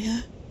stone on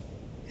here.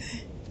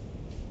 Okay.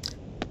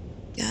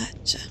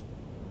 Gotcha.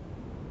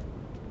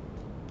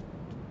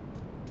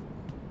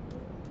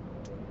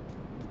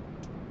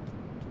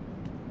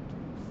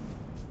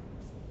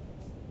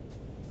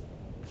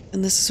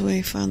 And this is where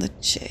we found the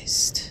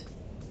chest.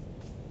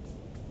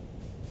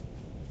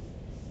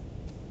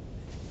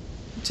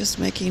 Just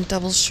making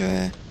double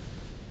sure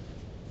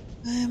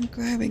I am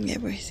grabbing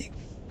everything.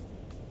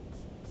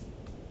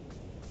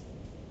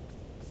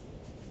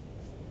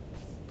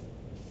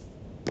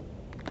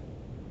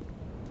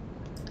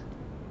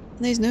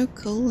 There's no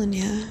coal in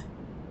here.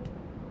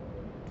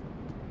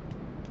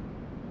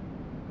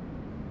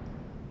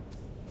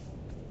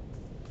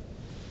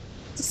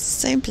 It's the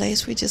same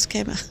place we just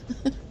came out.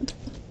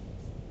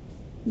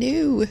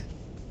 No!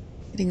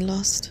 Getting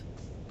lost.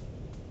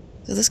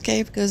 So this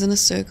cave goes in a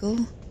circle.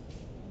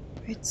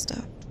 Great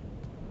stuff.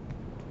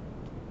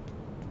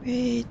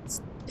 Great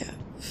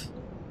stuff.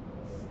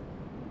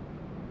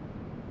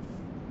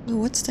 Oh,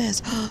 what's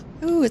this?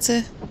 Oh, it's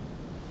a...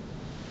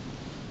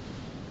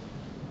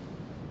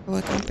 Oh,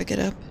 I can't pick it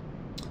up.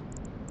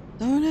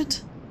 Darn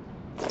it.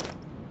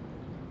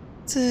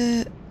 It's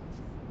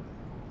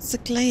the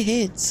clay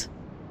heads.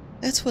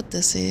 That's what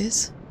this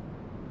is.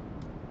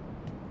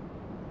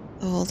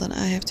 Oh, hold on,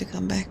 I have to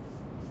come back.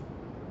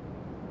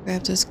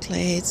 Grab those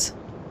clay heads.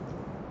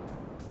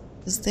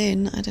 Because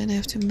then I don't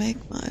have to make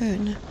my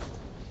own.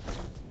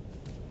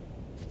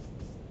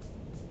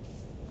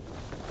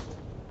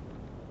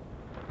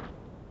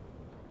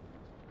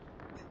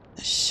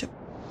 A ship.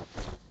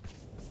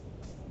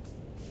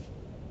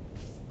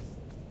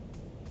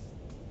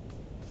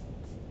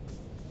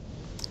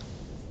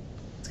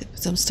 Let's put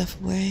some stuff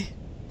away.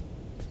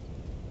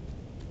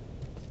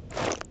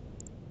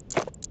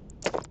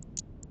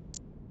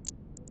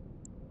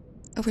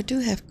 Oh, we do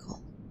have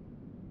coal.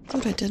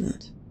 Thought I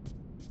didn't.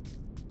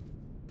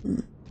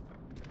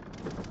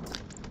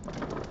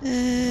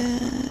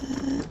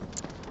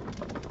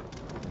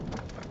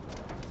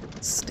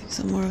 Stick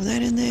some more of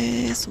that in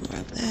there, some more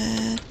of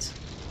that.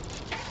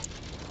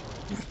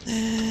 More of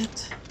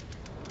that.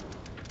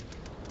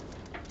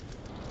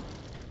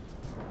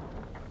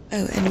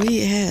 Oh, and we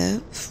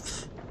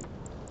have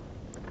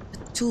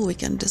a tool we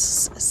can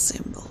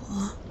disassemble.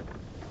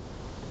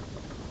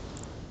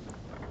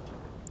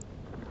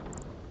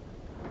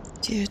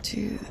 Tier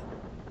 2.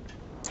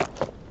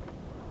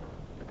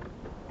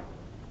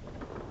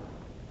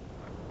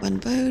 One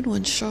bone,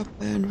 one sharp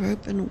bone,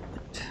 rope and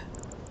wood.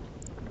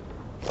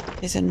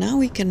 Okay, so now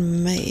we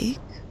can make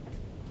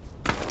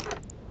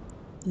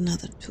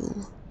another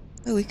tool.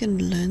 Oh, we can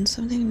learn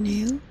something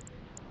new.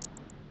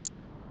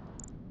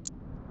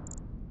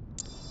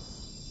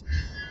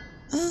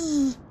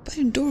 Oh,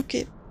 bone door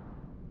kit.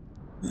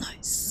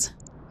 Nice.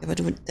 Okay,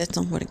 but that's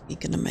not what we're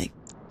gonna make.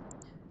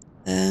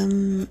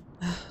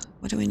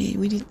 What do we need?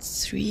 We need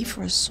 3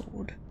 for a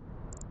sword.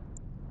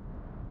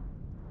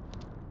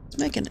 Let's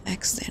make an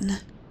axe then.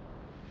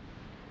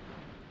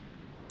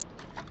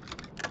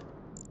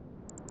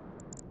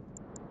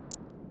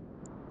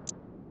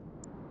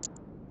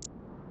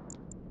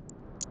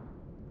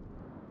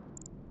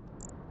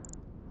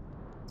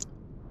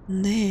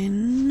 And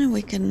then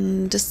we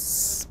can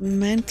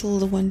dismantle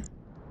the one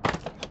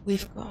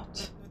we've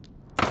got.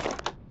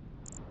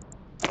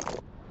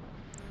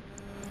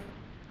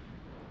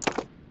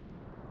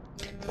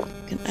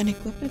 We can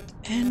unequip it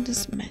and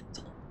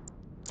dismantle.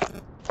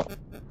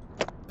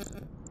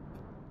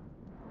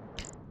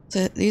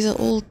 So these are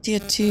all tier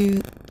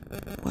 2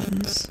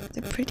 ones.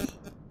 They're pretty.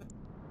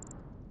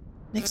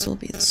 Next will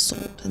be the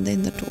sword, and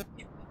then the door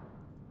kit.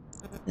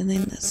 And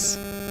then this.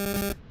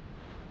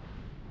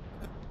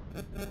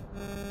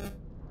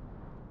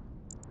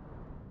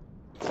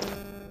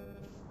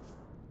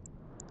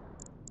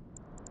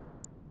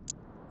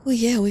 Oh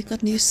yeah, we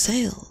got new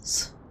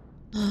sails.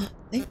 Oh,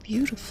 they're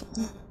beautiful.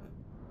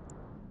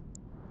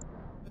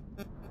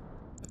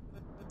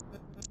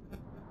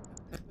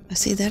 I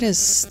see, that is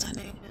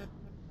stunning.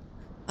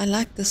 I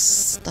like this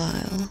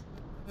style.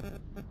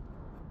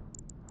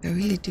 I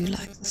really do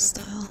like this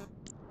style.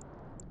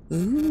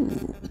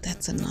 Ooh,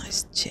 that's a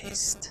nice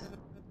chest.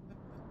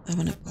 I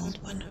want to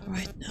build one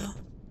right now.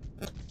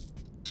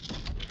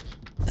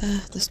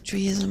 This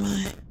tree is in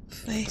my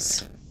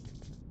face.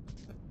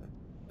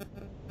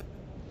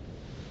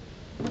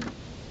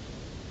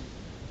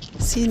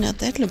 See, now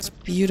that looks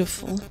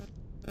beautiful.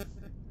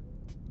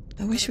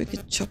 I wish we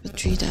could chop a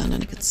tree down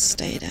and it could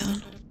stay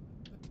down.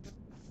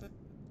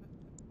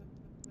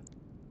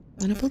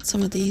 I'm gonna build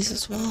some of these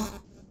as well.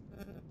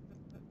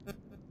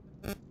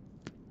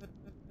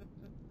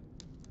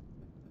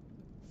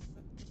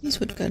 These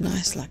would go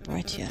nice, like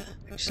right here,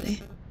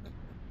 actually.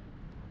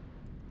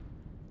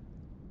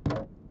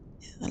 Yeah,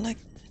 I like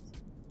that.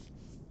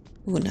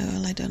 Oh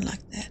no, I don't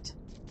like that.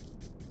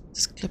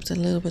 Just clipped a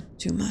little bit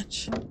too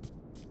much.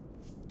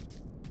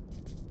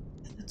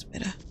 That's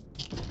better.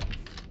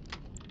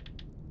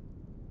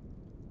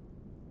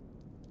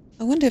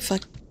 I wonder if I'm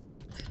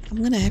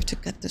gonna have to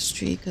cut this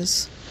tree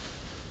because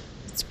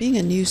it's being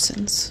a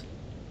nuisance.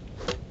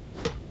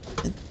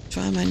 And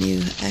try my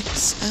new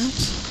axe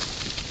out.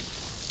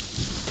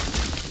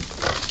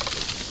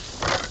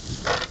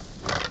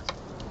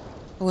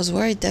 I was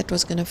worried that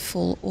was gonna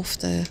fall off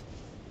the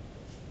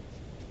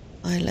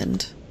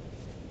island.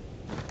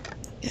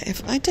 Yeah,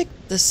 if I take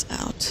this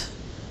out,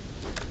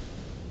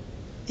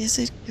 Is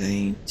it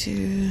going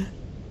to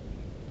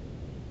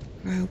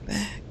grow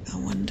back? I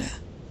wonder.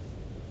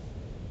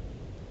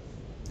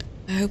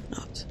 I hope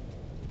not.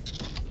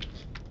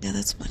 Yeah,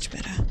 that's much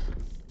better.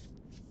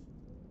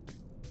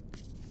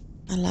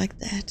 I like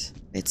that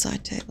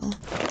bedside table.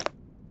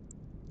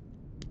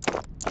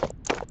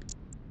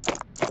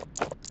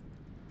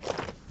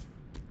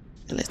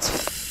 Let's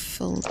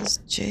fill this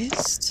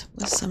chest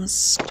with some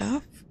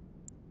stuff.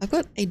 I've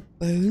got 8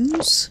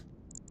 bones.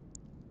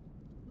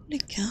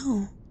 Holy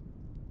cow.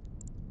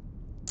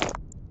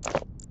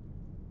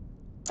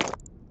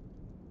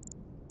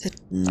 Did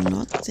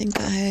not think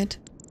I had.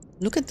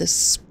 Look at the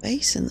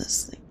space in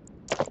this thing.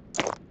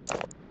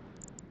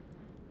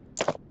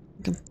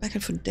 I can pack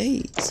it for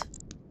days.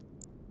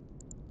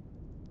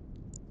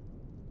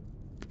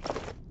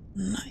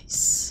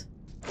 Nice.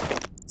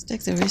 Let's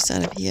take the rest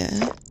out of here.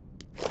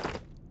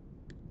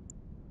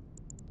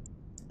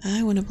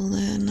 I want to build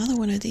another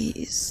one of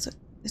these. So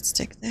let's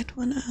take that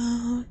one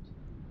out.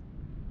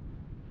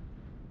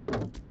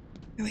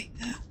 There we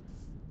go.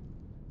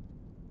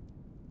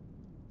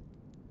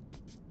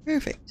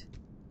 Perfect.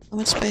 How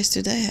much space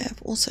do they have?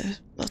 Also,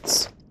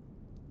 lots.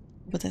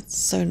 But that's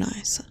so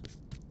nice.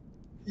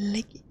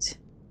 Like it.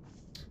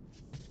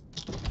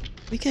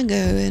 We can go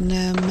and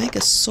make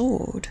a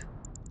sword.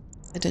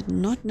 I did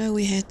not know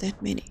we had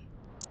that many.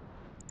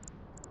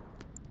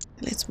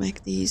 Let's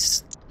make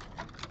these.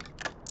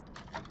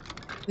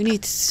 We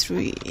need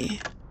 3.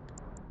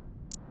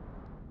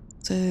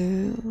 So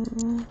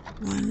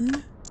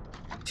 1,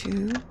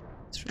 2,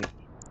 3.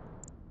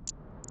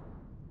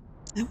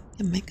 Now we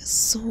can make a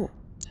sword.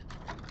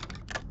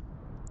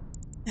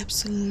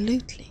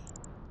 Absolutely.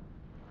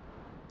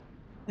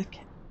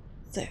 Okay,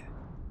 so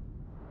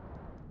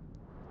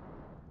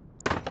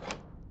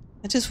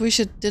I just wish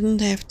it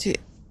didn't have to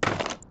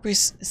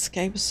press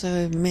escape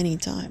so many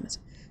times.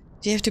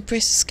 You have to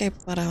press escape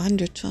about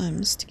 100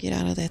 times to get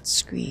out of that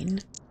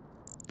screen.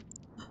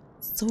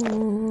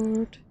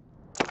 Sword.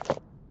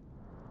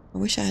 I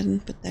wish I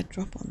hadn't put that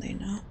drop on there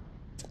now.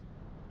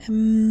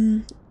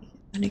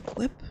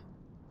 Unequip.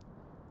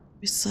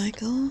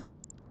 Recycle.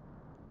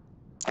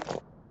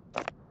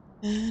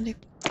 And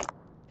equip.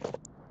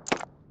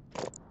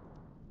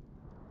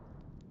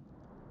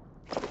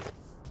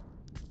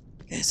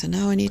 Okay, so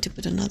now I need to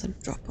put another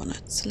drop on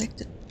it. Select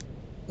it.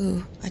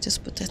 Ooh, I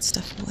just put that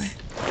stuff away.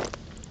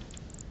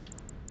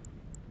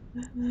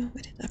 Where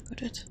did I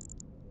put it?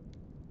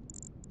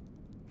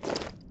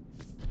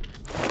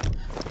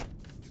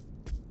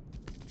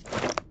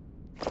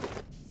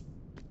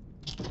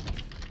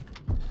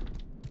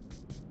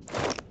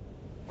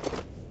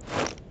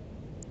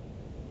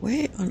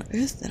 Where on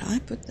earth did I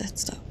put that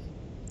stuff?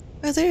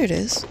 Oh, there it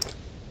is.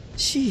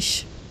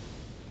 Sheesh.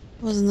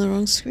 I was in the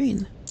wrong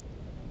screen.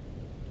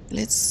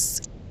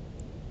 Let's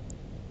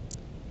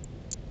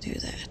do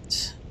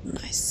that.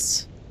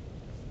 Nice.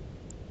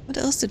 What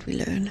else did we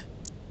learn?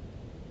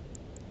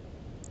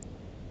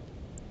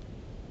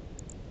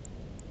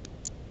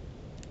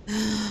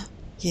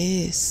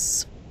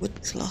 Yes,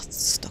 wood cloth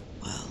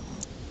stockpile.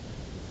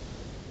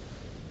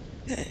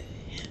 Okay.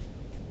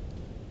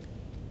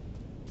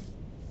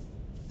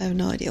 I have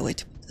no idea where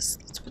to put this.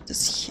 Let's put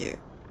this here.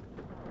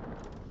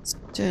 Let's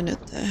turn it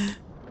there.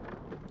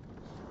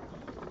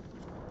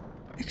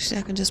 Actually,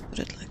 I can just put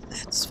it like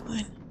that. It's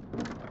fine.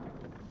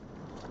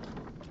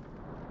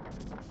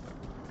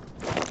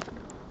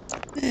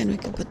 And we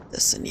can put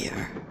this in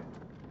here.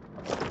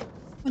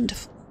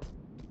 Wonderful.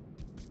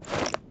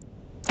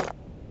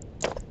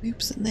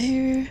 Oops, in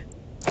there.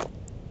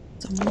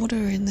 Some water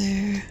in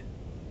there.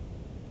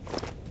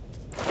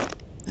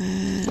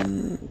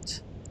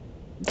 And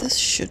this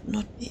should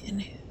not be in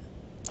here.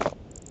 I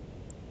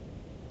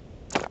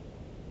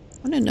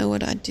want to know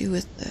what I do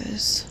with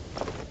those.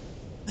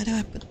 Why do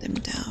I put them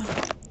down?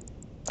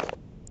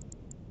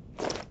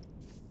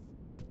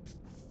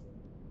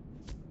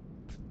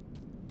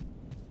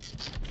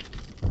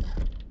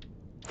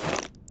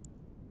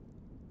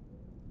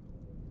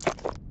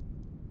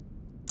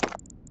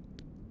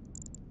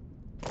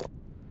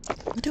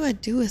 What do I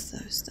do with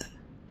those though?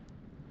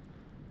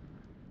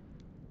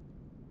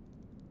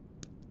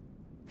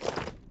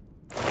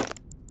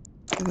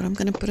 Okay, but I'm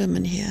gonna put them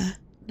in here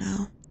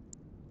now.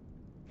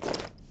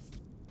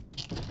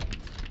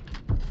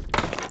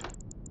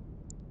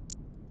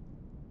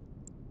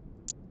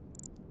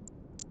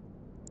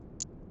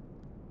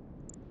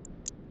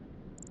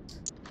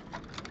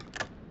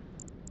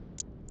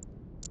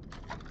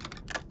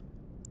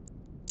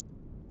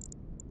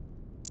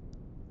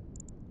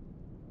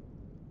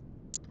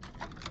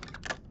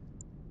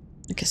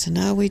 Okay, so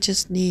now we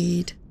just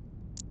need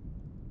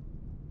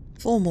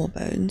 4 more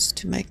bones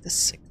to make the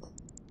sickle.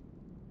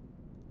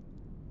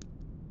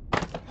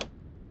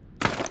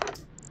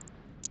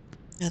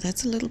 Now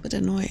that's a little bit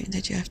annoying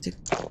that you have to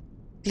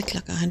click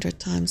like 100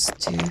 times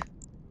to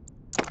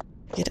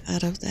get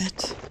out of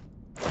that.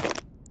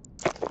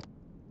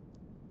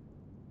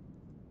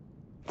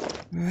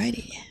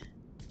 Alrighty.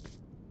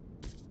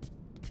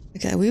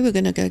 Okay, we were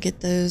gonna go get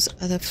those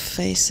other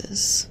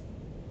faces.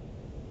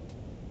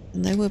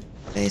 And they were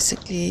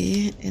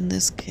basically in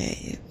this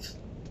cave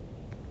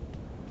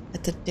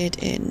at the dead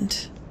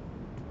end.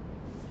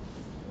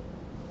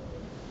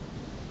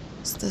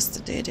 Is this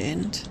the dead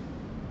end?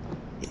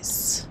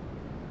 Yes.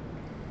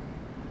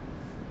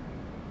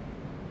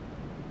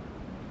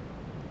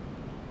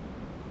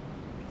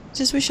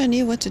 Just wish I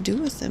knew what to do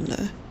with them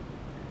though.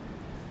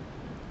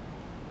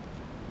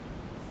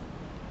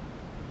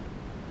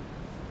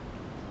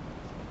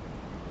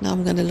 Now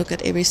I'm going to look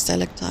at every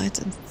stalactite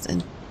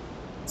and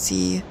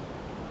see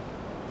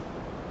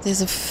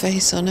there's a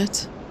face on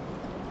it.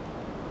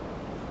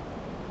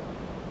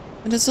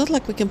 And it's not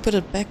like we can put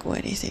it back or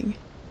anything.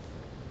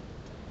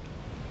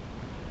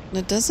 And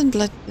it doesn't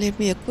let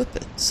me equip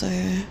it, so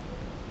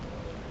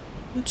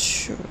not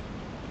sure.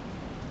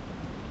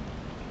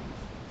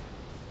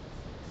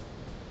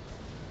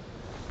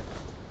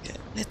 Okay,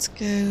 let's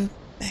go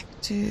back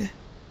to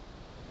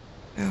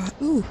our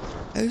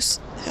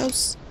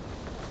house.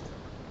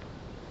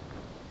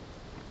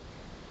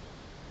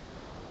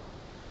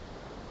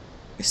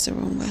 Press the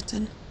wrong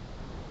button.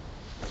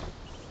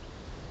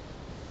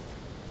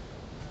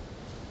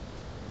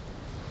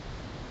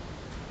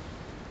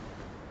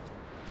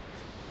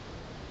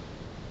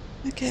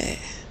 Okay.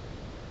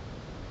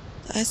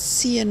 I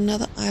see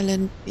another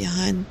island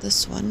behind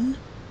this one.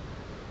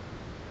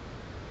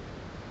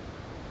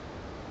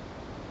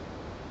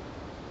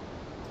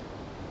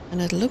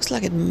 And it looks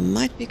like it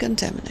might be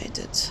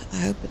contaminated. I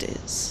hope it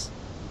is.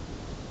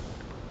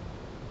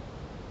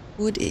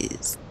 Oh, it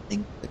is.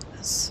 Thank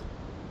goodness.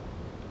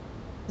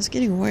 I was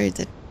getting worried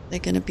that they're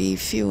going to be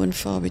few and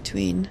far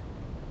between.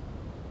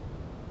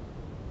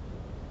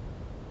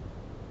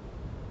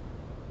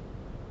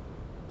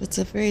 It's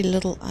a very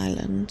little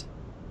island.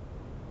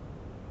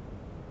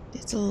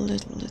 Little.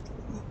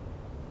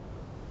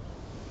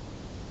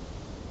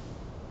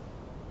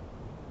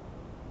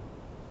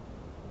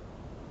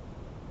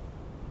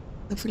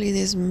 Hopefully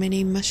there's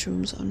many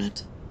mushrooms on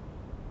it.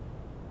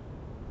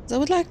 So I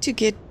would like to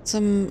get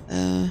some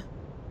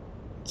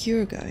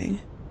cure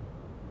going.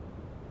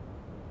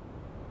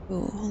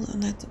 Oh, hold on,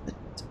 that's a bit...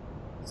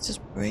 Let's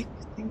just break,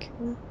 thank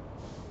you.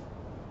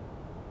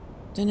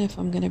 Don't know if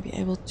I'm going to be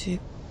able to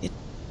get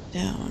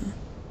down.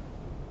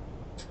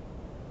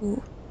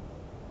 Ooh.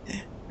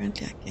 Okay,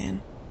 apparently I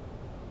can.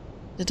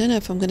 I don't know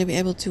if I'm going to be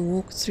able to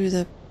walk through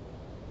the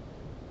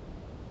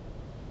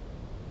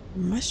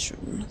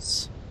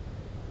mushrooms.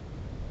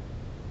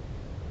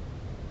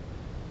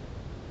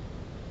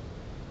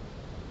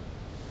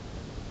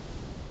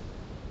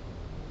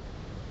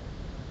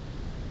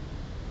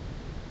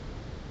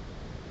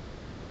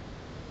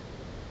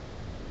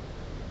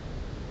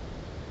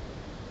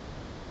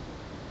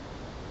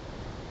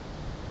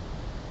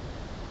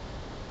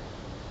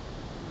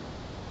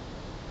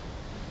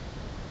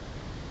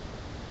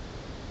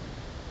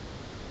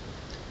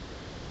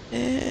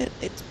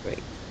 Let's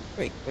break.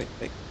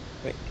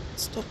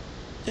 Stop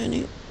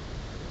turning.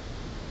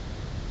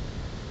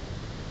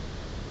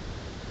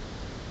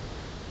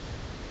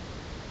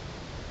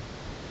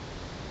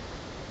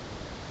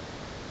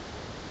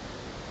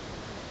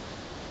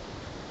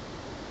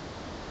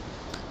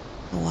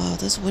 Oh wow,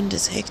 this wind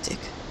is hectic.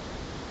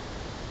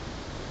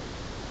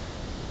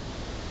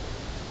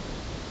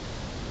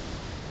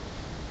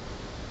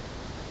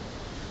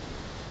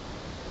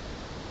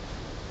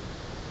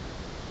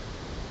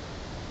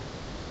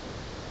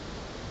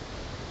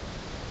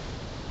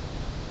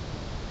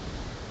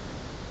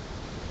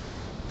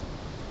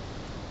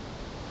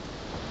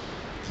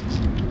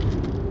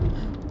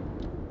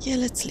 Yeah,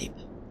 let's sleep.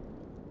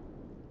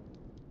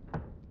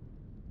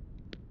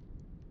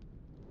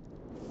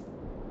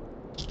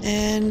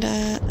 And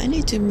I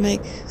need to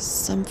make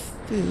some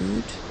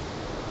food.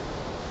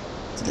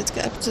 So let's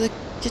go up to the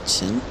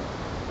kitchen.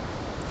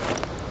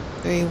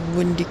 Very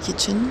windy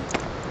kitchen.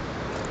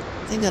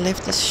 I think I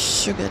left the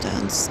sugar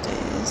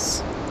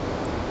downstairs.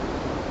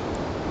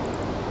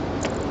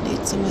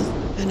 Need some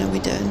of... Oh no, we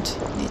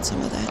don't. Need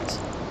some of that.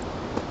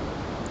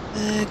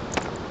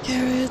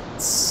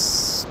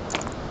 Carrots.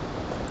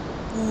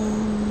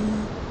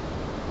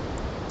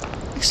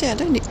 Actually, I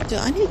don't need... Do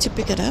I need to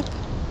pick it up?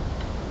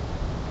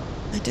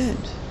 I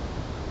don't.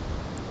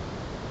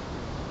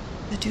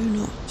 I do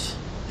not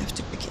have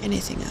to pick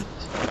anything up.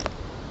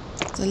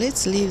 So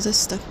let's leave this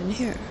stuff in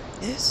here,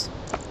 yes?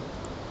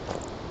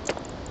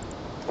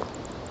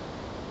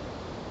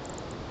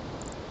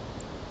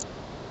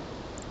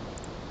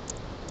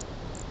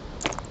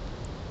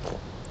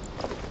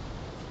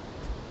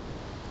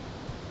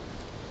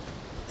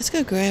 Let's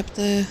go grab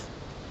the...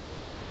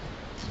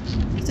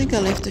 I think I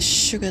left the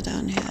sugar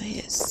down here,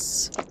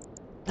 yes.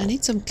 I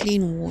need some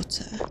clean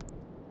water.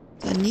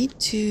 I need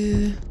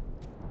to...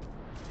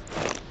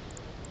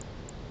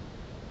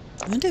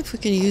 I wonder if we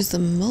can use the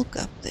milk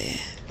up there.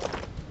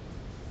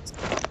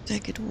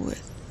 Take it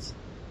with.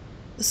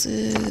 This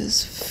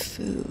is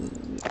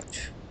food.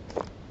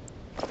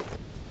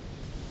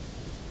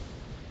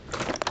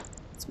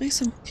 Let's make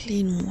some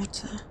clean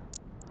water.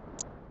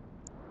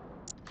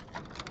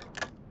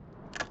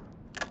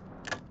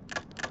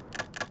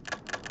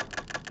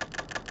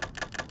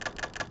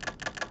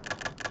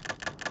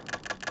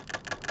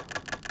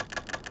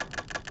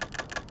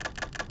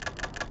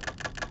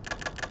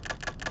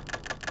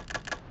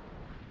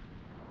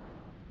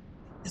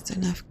 That's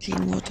enough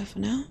clean water for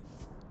now.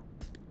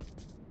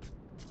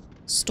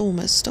 Storm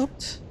has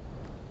stopped.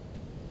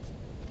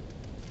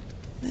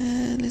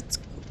 Let's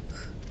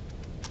cook.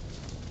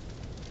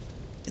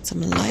 Get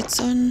some lights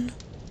on.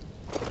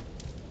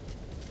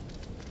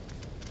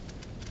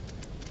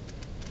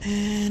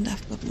 And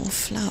I've got more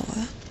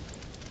flour.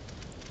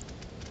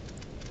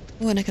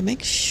 Oh, and I can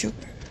make sugar.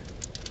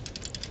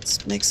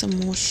 Let's make some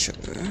more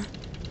sugar.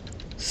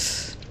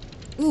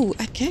 Ooh,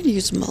 I can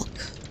use milk.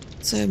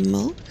 So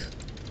milk.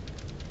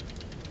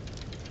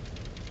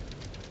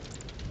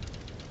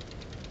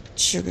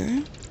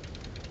 Sugar.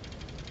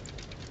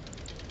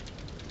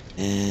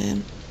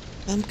 And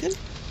pumpkin.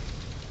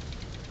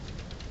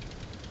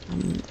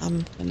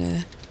 I'm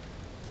gonna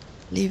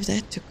leave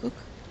that to cook.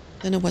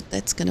 Don't know what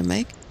that's gonna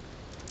make.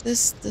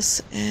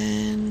 This,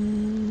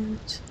 and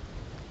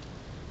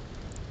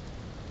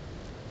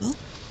well,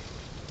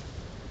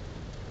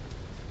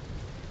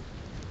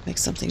 make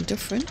something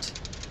different.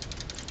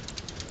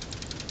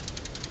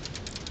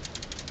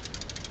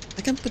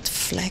 I can put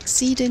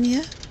flaxseed in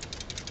here.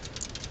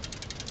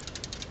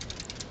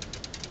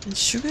 And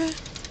sugar.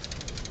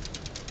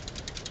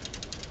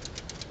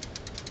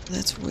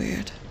 That's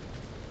weird.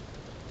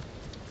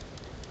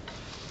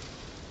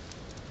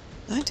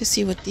 Trying to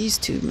see what these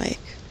two make.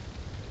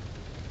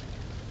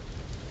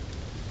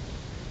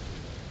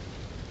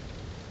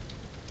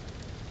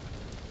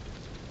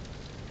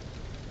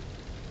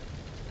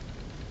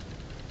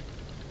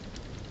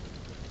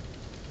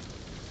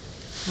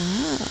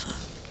 Ah,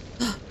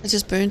 I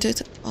just burned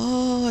it.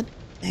 Oh,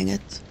 dang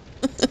it.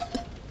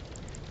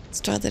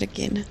 Let's try that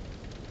again.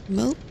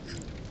 Milk.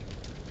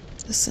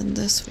 This and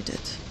this we did.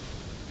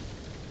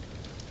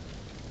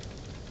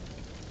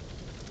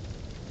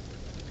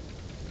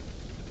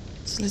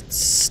 So let's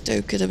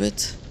stoke it a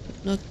bit,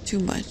 but not too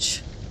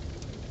much.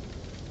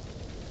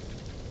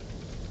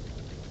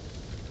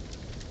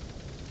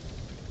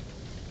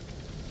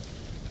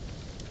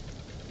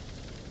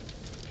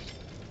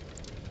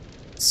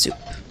 Soup.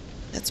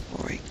 That's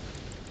boring.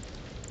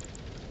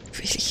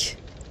 Really.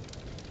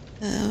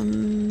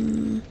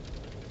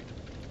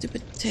 The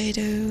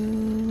potato.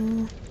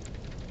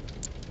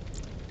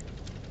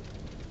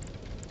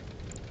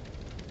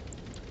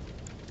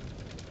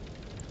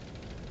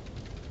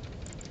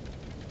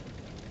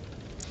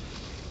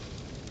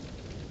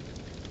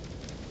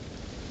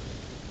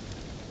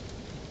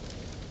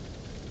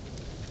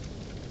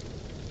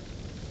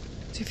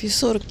 So if you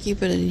sort of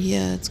keep it in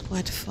here, it's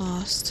quite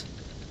fast.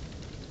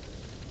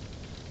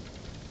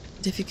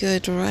 But if you go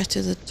right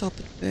to the top,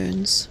 it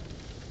burns.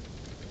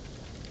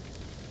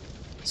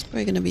 It's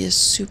probably going to be a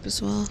soup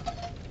as well.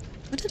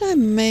 What did I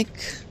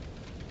make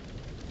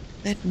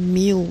that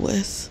meal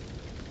with?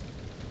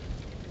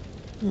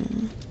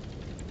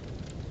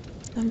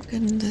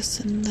 Pumpkin, this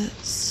and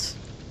this.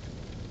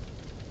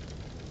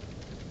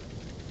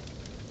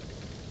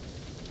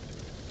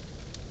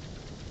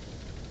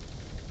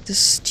 The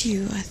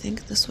stew, I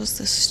think this was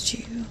the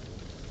stew.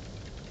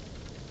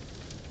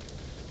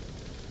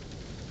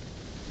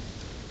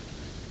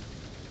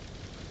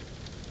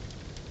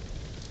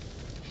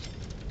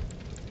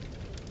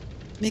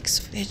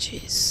 Mixed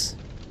veggies.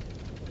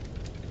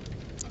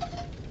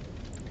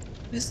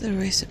 Where's the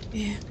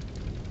recipe?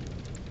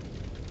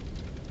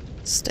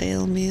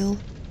 Stale meal.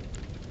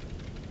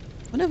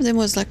 One of them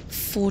was like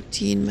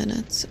 14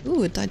 minutes.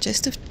 Ooh, a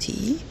digestive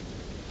tea.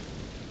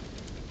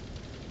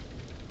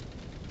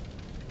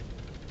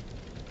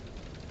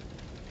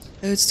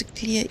 Oats to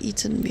clear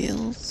eaten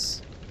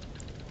meals.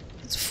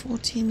 It's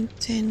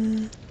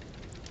 14:10.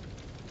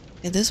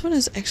 Yeah, this one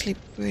is actually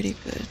pretty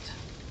good.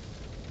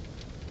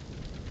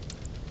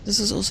 This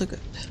is also good.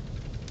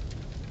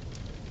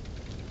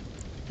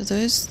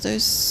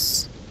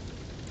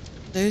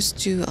 Those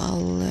two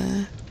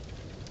I'll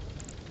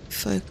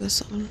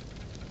focus on.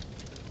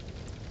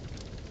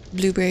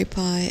 Blueberry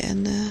pie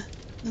and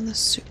the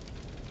soup.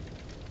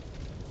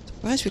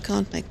 Surprised we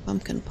can't make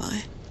pumpkin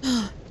pie.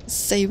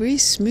 Savory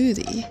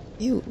smoothie.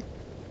 Ew.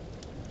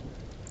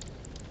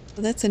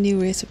 So that's a new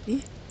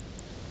recipe.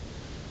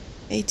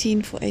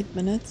 18 for 8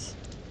 minutes.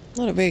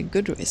 Not a very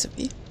good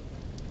recipe.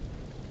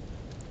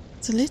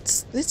 So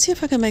let's see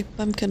if I can make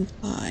pumpkin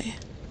pie.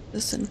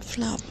 This and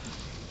flour.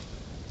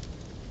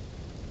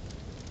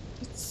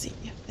 Let's see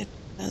if that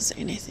does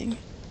anything.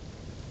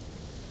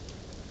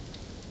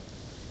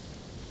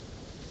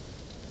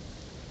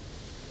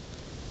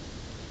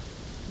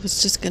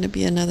 It's just going to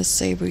be another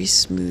savory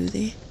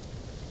smoothie.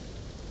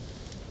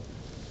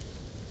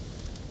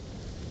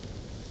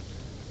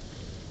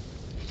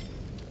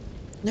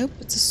 Nope,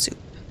 it's a soup.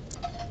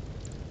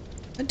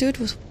 I do it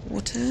with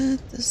water,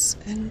 this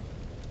and...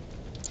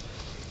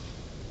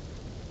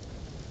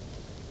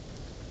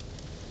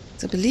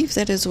 I believe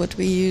that is what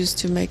we use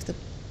to make the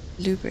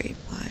blueberry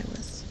pie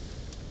with.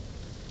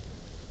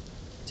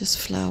 Just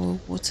flour,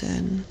 water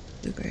and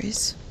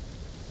blueberries.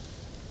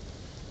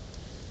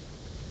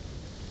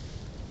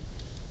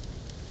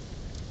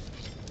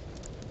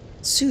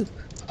 Soup.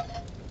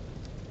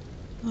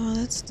 Oh,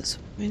 that's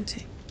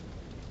disappointing.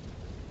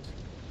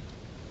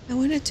 I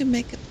wanted to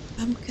make a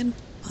pumpkin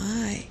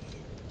Aye.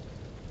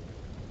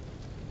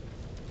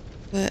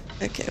 But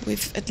okay,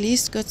 we've at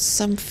least got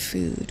some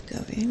food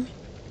going.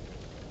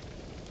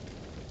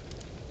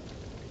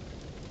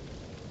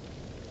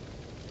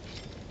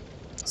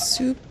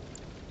 Soup.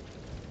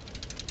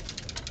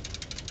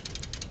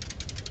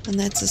 And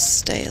that's a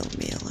stale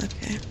meal,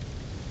 okay.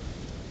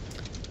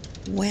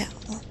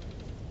 Well.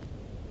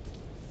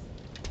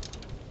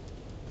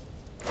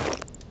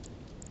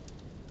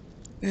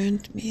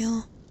 Burnt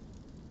meal.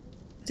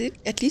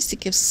 At least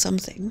it gives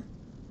something.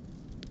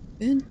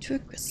 Burnt to a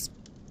crisp.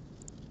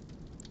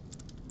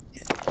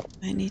 Okay,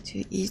 I need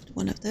to eat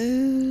one of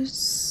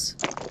those.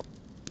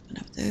 One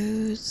of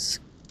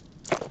those.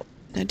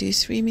 Can I do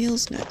 3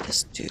 meals? No,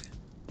 just 2.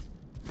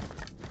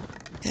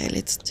 Okay,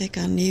 let's take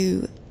our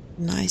new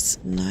nice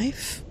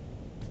knife.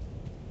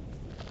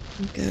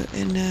 And go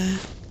and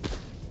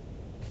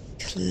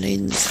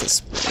cleanse this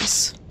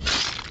place.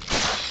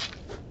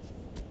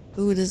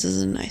 Ooh, this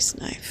is a nice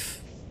knife.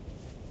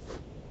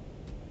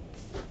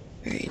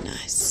 Very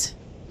nice.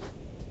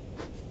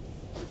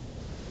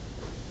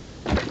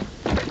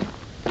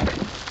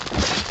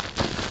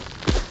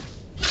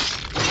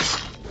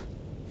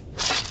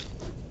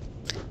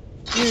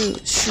 You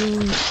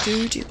shroom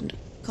dude, you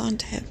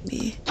can't have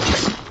me.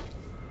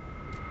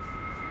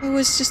 Oh,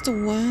 it's just a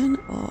one?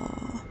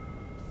 Oh.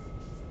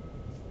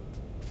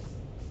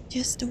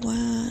 Just a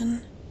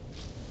one.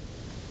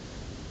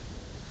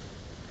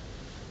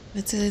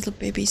 It's a little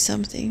baby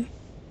something.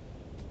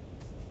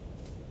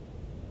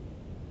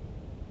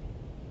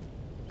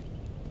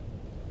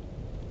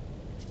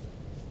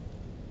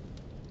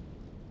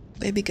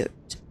 Baby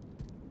goat.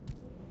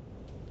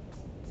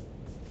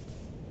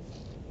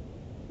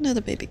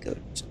 Another baby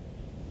goat.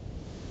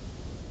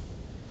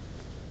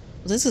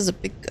 Well, this is a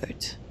big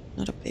goat,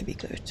 not a baby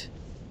goat.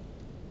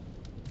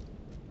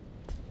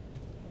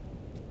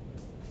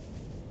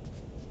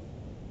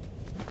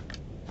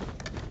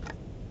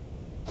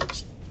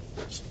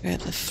 Grab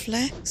the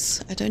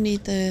flax. I don't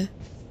need the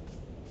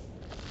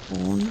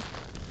horn.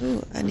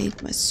 Oh, I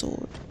need my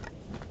sword.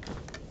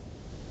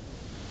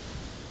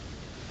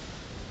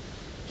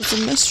 It's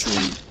a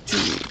mushroom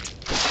dude.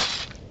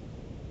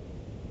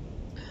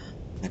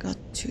 I got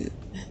 2.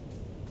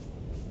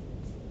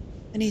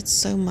 I need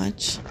so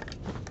much.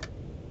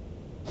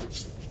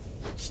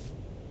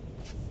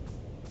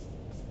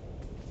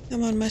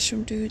 Come on,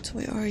 mushroom dudes,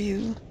 where are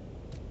you?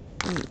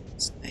 Oh,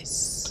 it's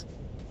nice.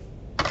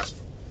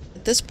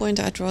 At this point,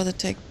 I'd rather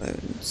take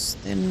bones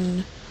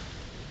than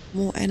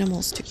more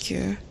animals to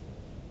cure.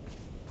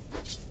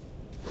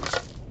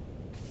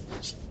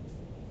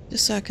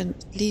 Just so I can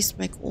at least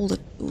make all the...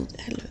 Ooh,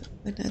 hello.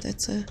 Oh no,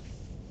 that's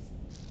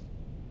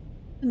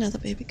another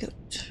baby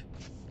goat.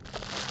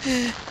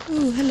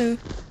 Oh, hello.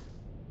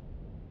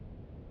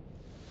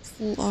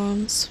 Full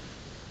arms.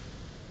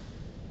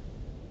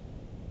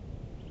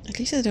 At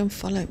least they don't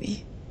follow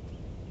me.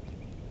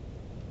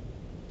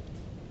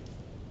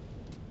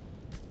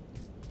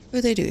 Oh,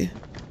 they do.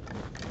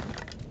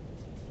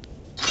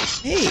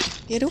 Hey,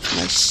 get off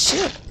my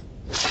ship.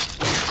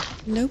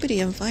 Nobody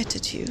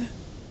invited you.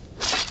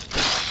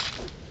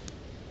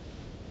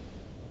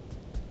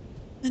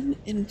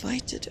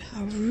 Uninvited,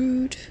 how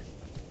rude.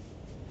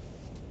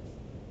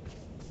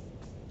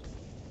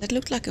 That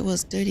looked like it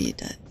was dirty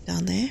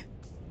down there.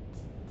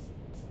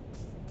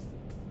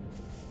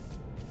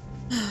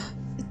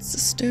 It's a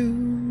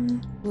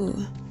stone.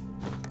 Ooh.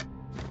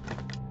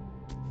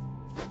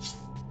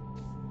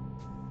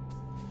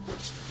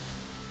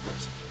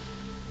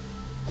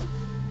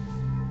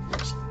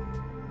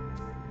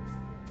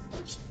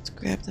 Let's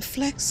grab the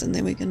flax and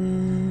then we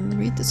can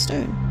read the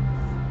stone.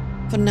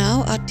 For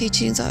now, our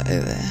teachings are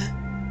over.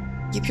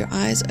 Keep your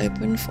eyes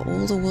open for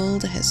all the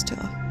world has to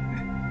offer.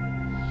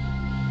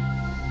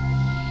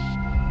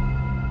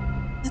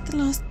 Is that the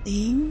last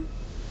thing?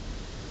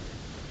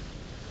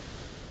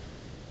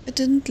 It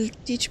didn't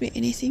teach me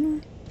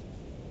anything.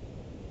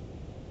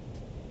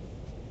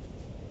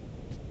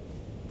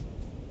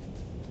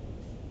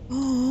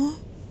 Oh,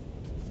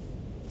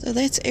 so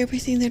that's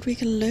everything that we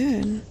can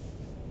learn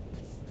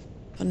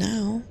for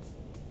now.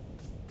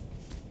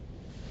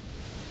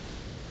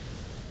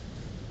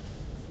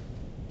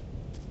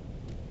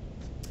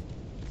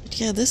 But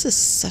yeah, this is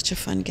such a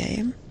fun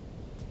game.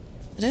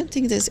 I don't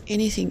think there's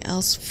anything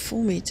else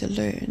for me to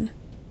learn.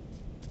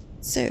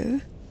 So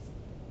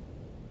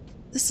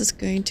this is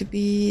going to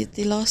be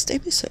the last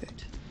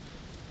episode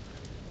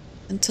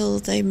until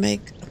they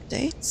make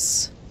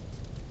updates.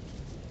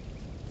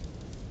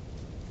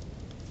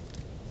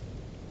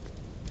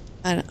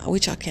 And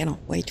which I cannot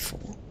wait for.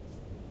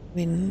 I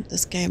mean,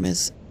 this game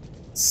is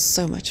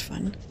so much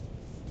fun.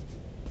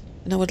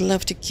 And I would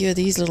love to cure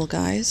these little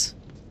guys.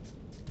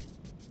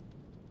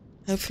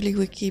 Hopefully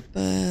we keep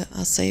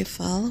our save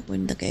file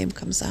when the game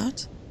comes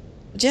out.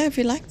 But yeah, if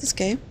you like this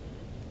game,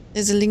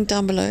 there's a link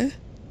down below.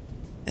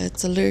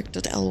 It's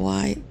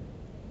alert.ly. It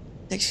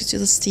takes you to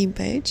the Steam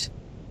page.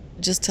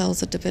 It just tells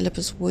the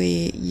developers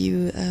where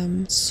you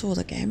saw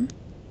the game.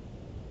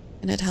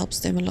 And it helps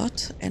them a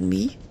lot, and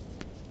me.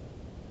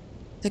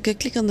 So go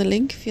click on the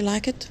link if you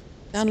like it.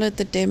 download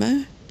the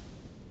demo.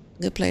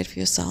 Go play it for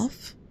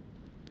yourself.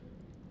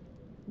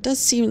 It does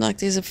seem like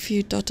there's a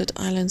few dotted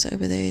islands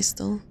over there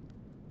still.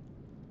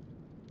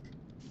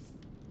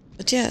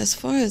 But yeah, as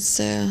far as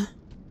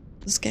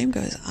this game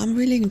goes, I'm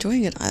really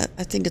enjoying it.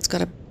 I think it's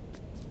got a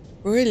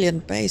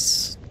brilliant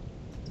base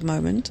at the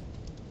moment.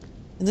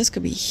 And this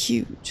could be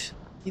huge.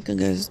 You can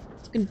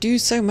do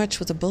so much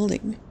with a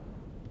building.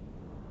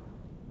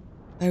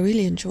 I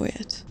really enjoy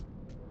it.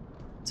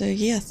 So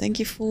yeah, thank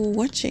you for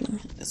watching.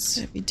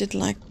 If you did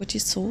like what you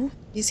saw,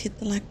 please hit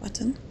the like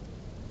button.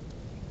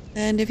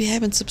 And if you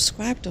haven't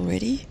subscribed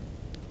already,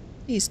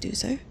 please do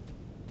so.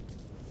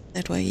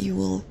 That way you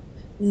will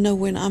know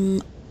when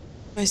I'm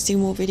posting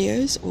more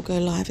videos or go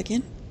live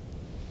again.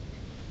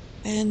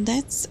 And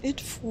that's it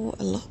for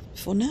Aloft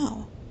for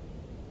now.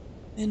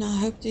 And I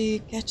hope to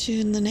catch you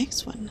in the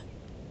next one.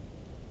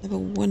 Have a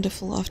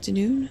wonderful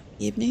afternoon,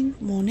 evening,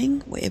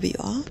 morning, wherever you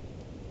are.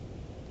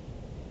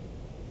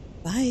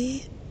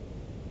 Bye.